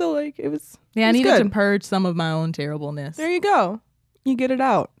 but also like it was. Yeah, I it was needed good. to purge some of my own terribleness. There you go. You get it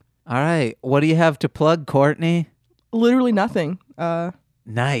out. All right. What do you have to plug, Courtney? Literally nothing.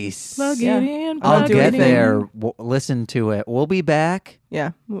 Nice. Plug Yeah. it in. I'll plug get it in. there. Listen to it. We'll be back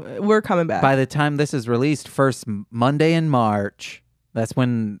Yeah, we're coming back. by the time this is released. First Monday in March. That's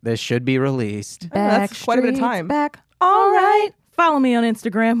when this should be released. That's quite a bit of Backstreet's time. Back. All right. Follow me on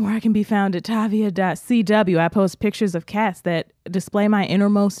Instagram where I can be found at tavia.cw. I post pictures of cats that display my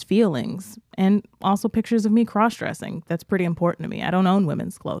innermost feelings and also pictures of me cross-dressing. That's pretty important to me. I don't own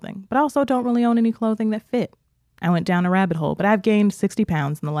women's clothing, but I also don't really own any clothing that fit. I went down a rabbit hole, but I've gained 60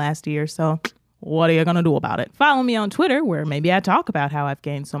 pounds in the last year, so what are you going to do about it? Follow me on Twitter, where maybe I talk about how I've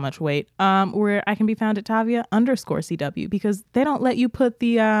gained so much weight, where I can be found at Tavia_CW, because they don't let you put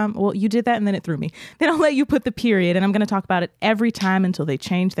the, well, you did that and then it threw me. They don't let you put the period, and I'm going to talk about it every time until they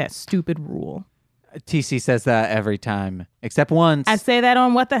change that stupid rule. TC says that every time, except once. I say that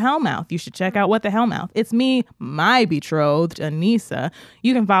on What the Hell Mouth. You should check out What the Hell Mouth. It's me, my betrothed, Anissa.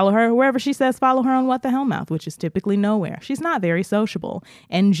 You can follow her wherever she says follow her on What the Hell Mouth, which is typically nowhere. She's not very sociable.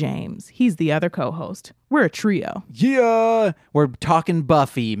 And James, he's the other co-host. We're a trio. Yeah, we're talking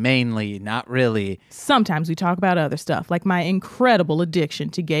Buffy mainly, not really. Sometimes we talk about other stuff, like my incredible addiction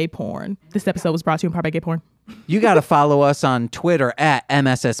to gay porn. This episode was brought to you in part by gay porn. You got to follow us on Twitter at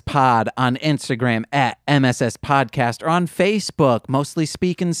MSSPod, on Instagram at MSS Podcast, or on Facebook, Mostly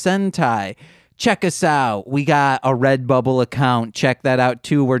Speaking Sentai. Check us out. We got a Redbubble account. Check that out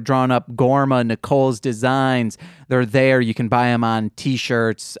too. We're drawing up Gorma, Nicole's designs. They're there. You can buy them on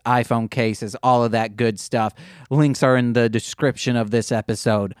t-shirts, iPhone cases, all of that good stuff. Links are in the description of this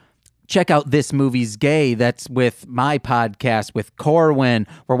episode. Check out This Movie's Gay. That's with my podcast with Corwin.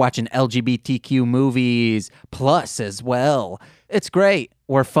 We're watching LGBTQ movies plus as well. It's great.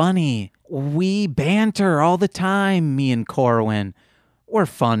 We're funny. We banter all the time, me and Corwin. We're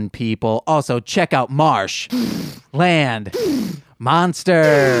fun people. Also, check out Marsh, Land,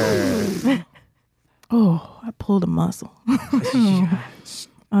 Monster. Oh, I pulled a muscle.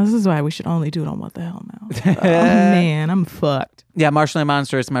 Oh, this is why we should only do it on What the Hell Mouth. Oh, man, I'm fucked. Yeah, Marshland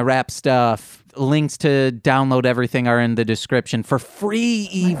Monster is my rap stuff. Links to download everything are in the description for free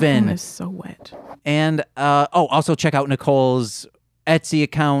even. My phone is so wet. And also check out Nicole's Etsy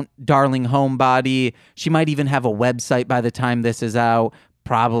account, Darling Homebody. She might even have a website by the time this is out.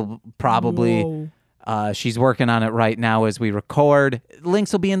 Probably. She's working on it right now as we record.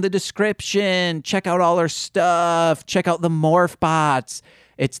 Links will be in the description. Check out all her stuff. Check out the Morph Bots.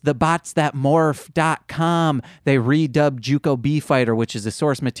 It's thebotsthatmorph.com. They redubbed Juco B-Fighter, which is the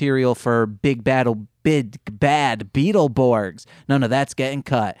source material for Big Bad Beetleborgs. None of that's getting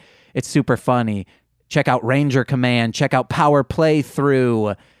cut. It's super funny. Check out Ranger Command. Check out Power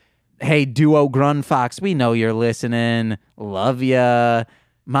Playthrough. Hey, Duo Grunfox, we know you're listening. Love ya.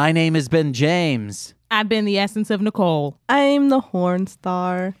 My name has been James. I've been the essence of Nicole. I'm the Horn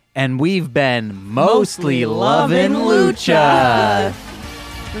Star. And we've been Mostly Lovin' Lucha.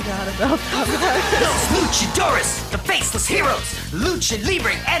 Forgot about that. Los Luchadores, the faceless heroes, Lucha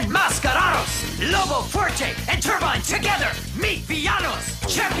Libre and Mascarados, Lobo Fuerte and Turbine together, meet Villanos,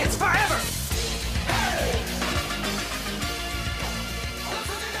 champions forever.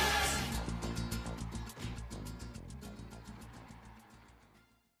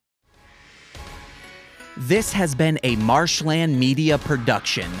 This has been a Marshland Media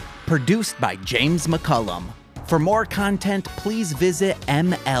production, produced by James McCullum. For more content, please visit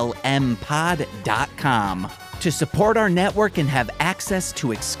MLMpod.com. To support our network and have access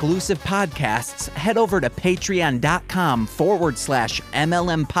to exclusive podcasts, head over to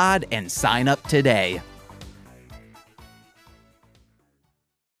patreon.com/MLMpod and sign up today.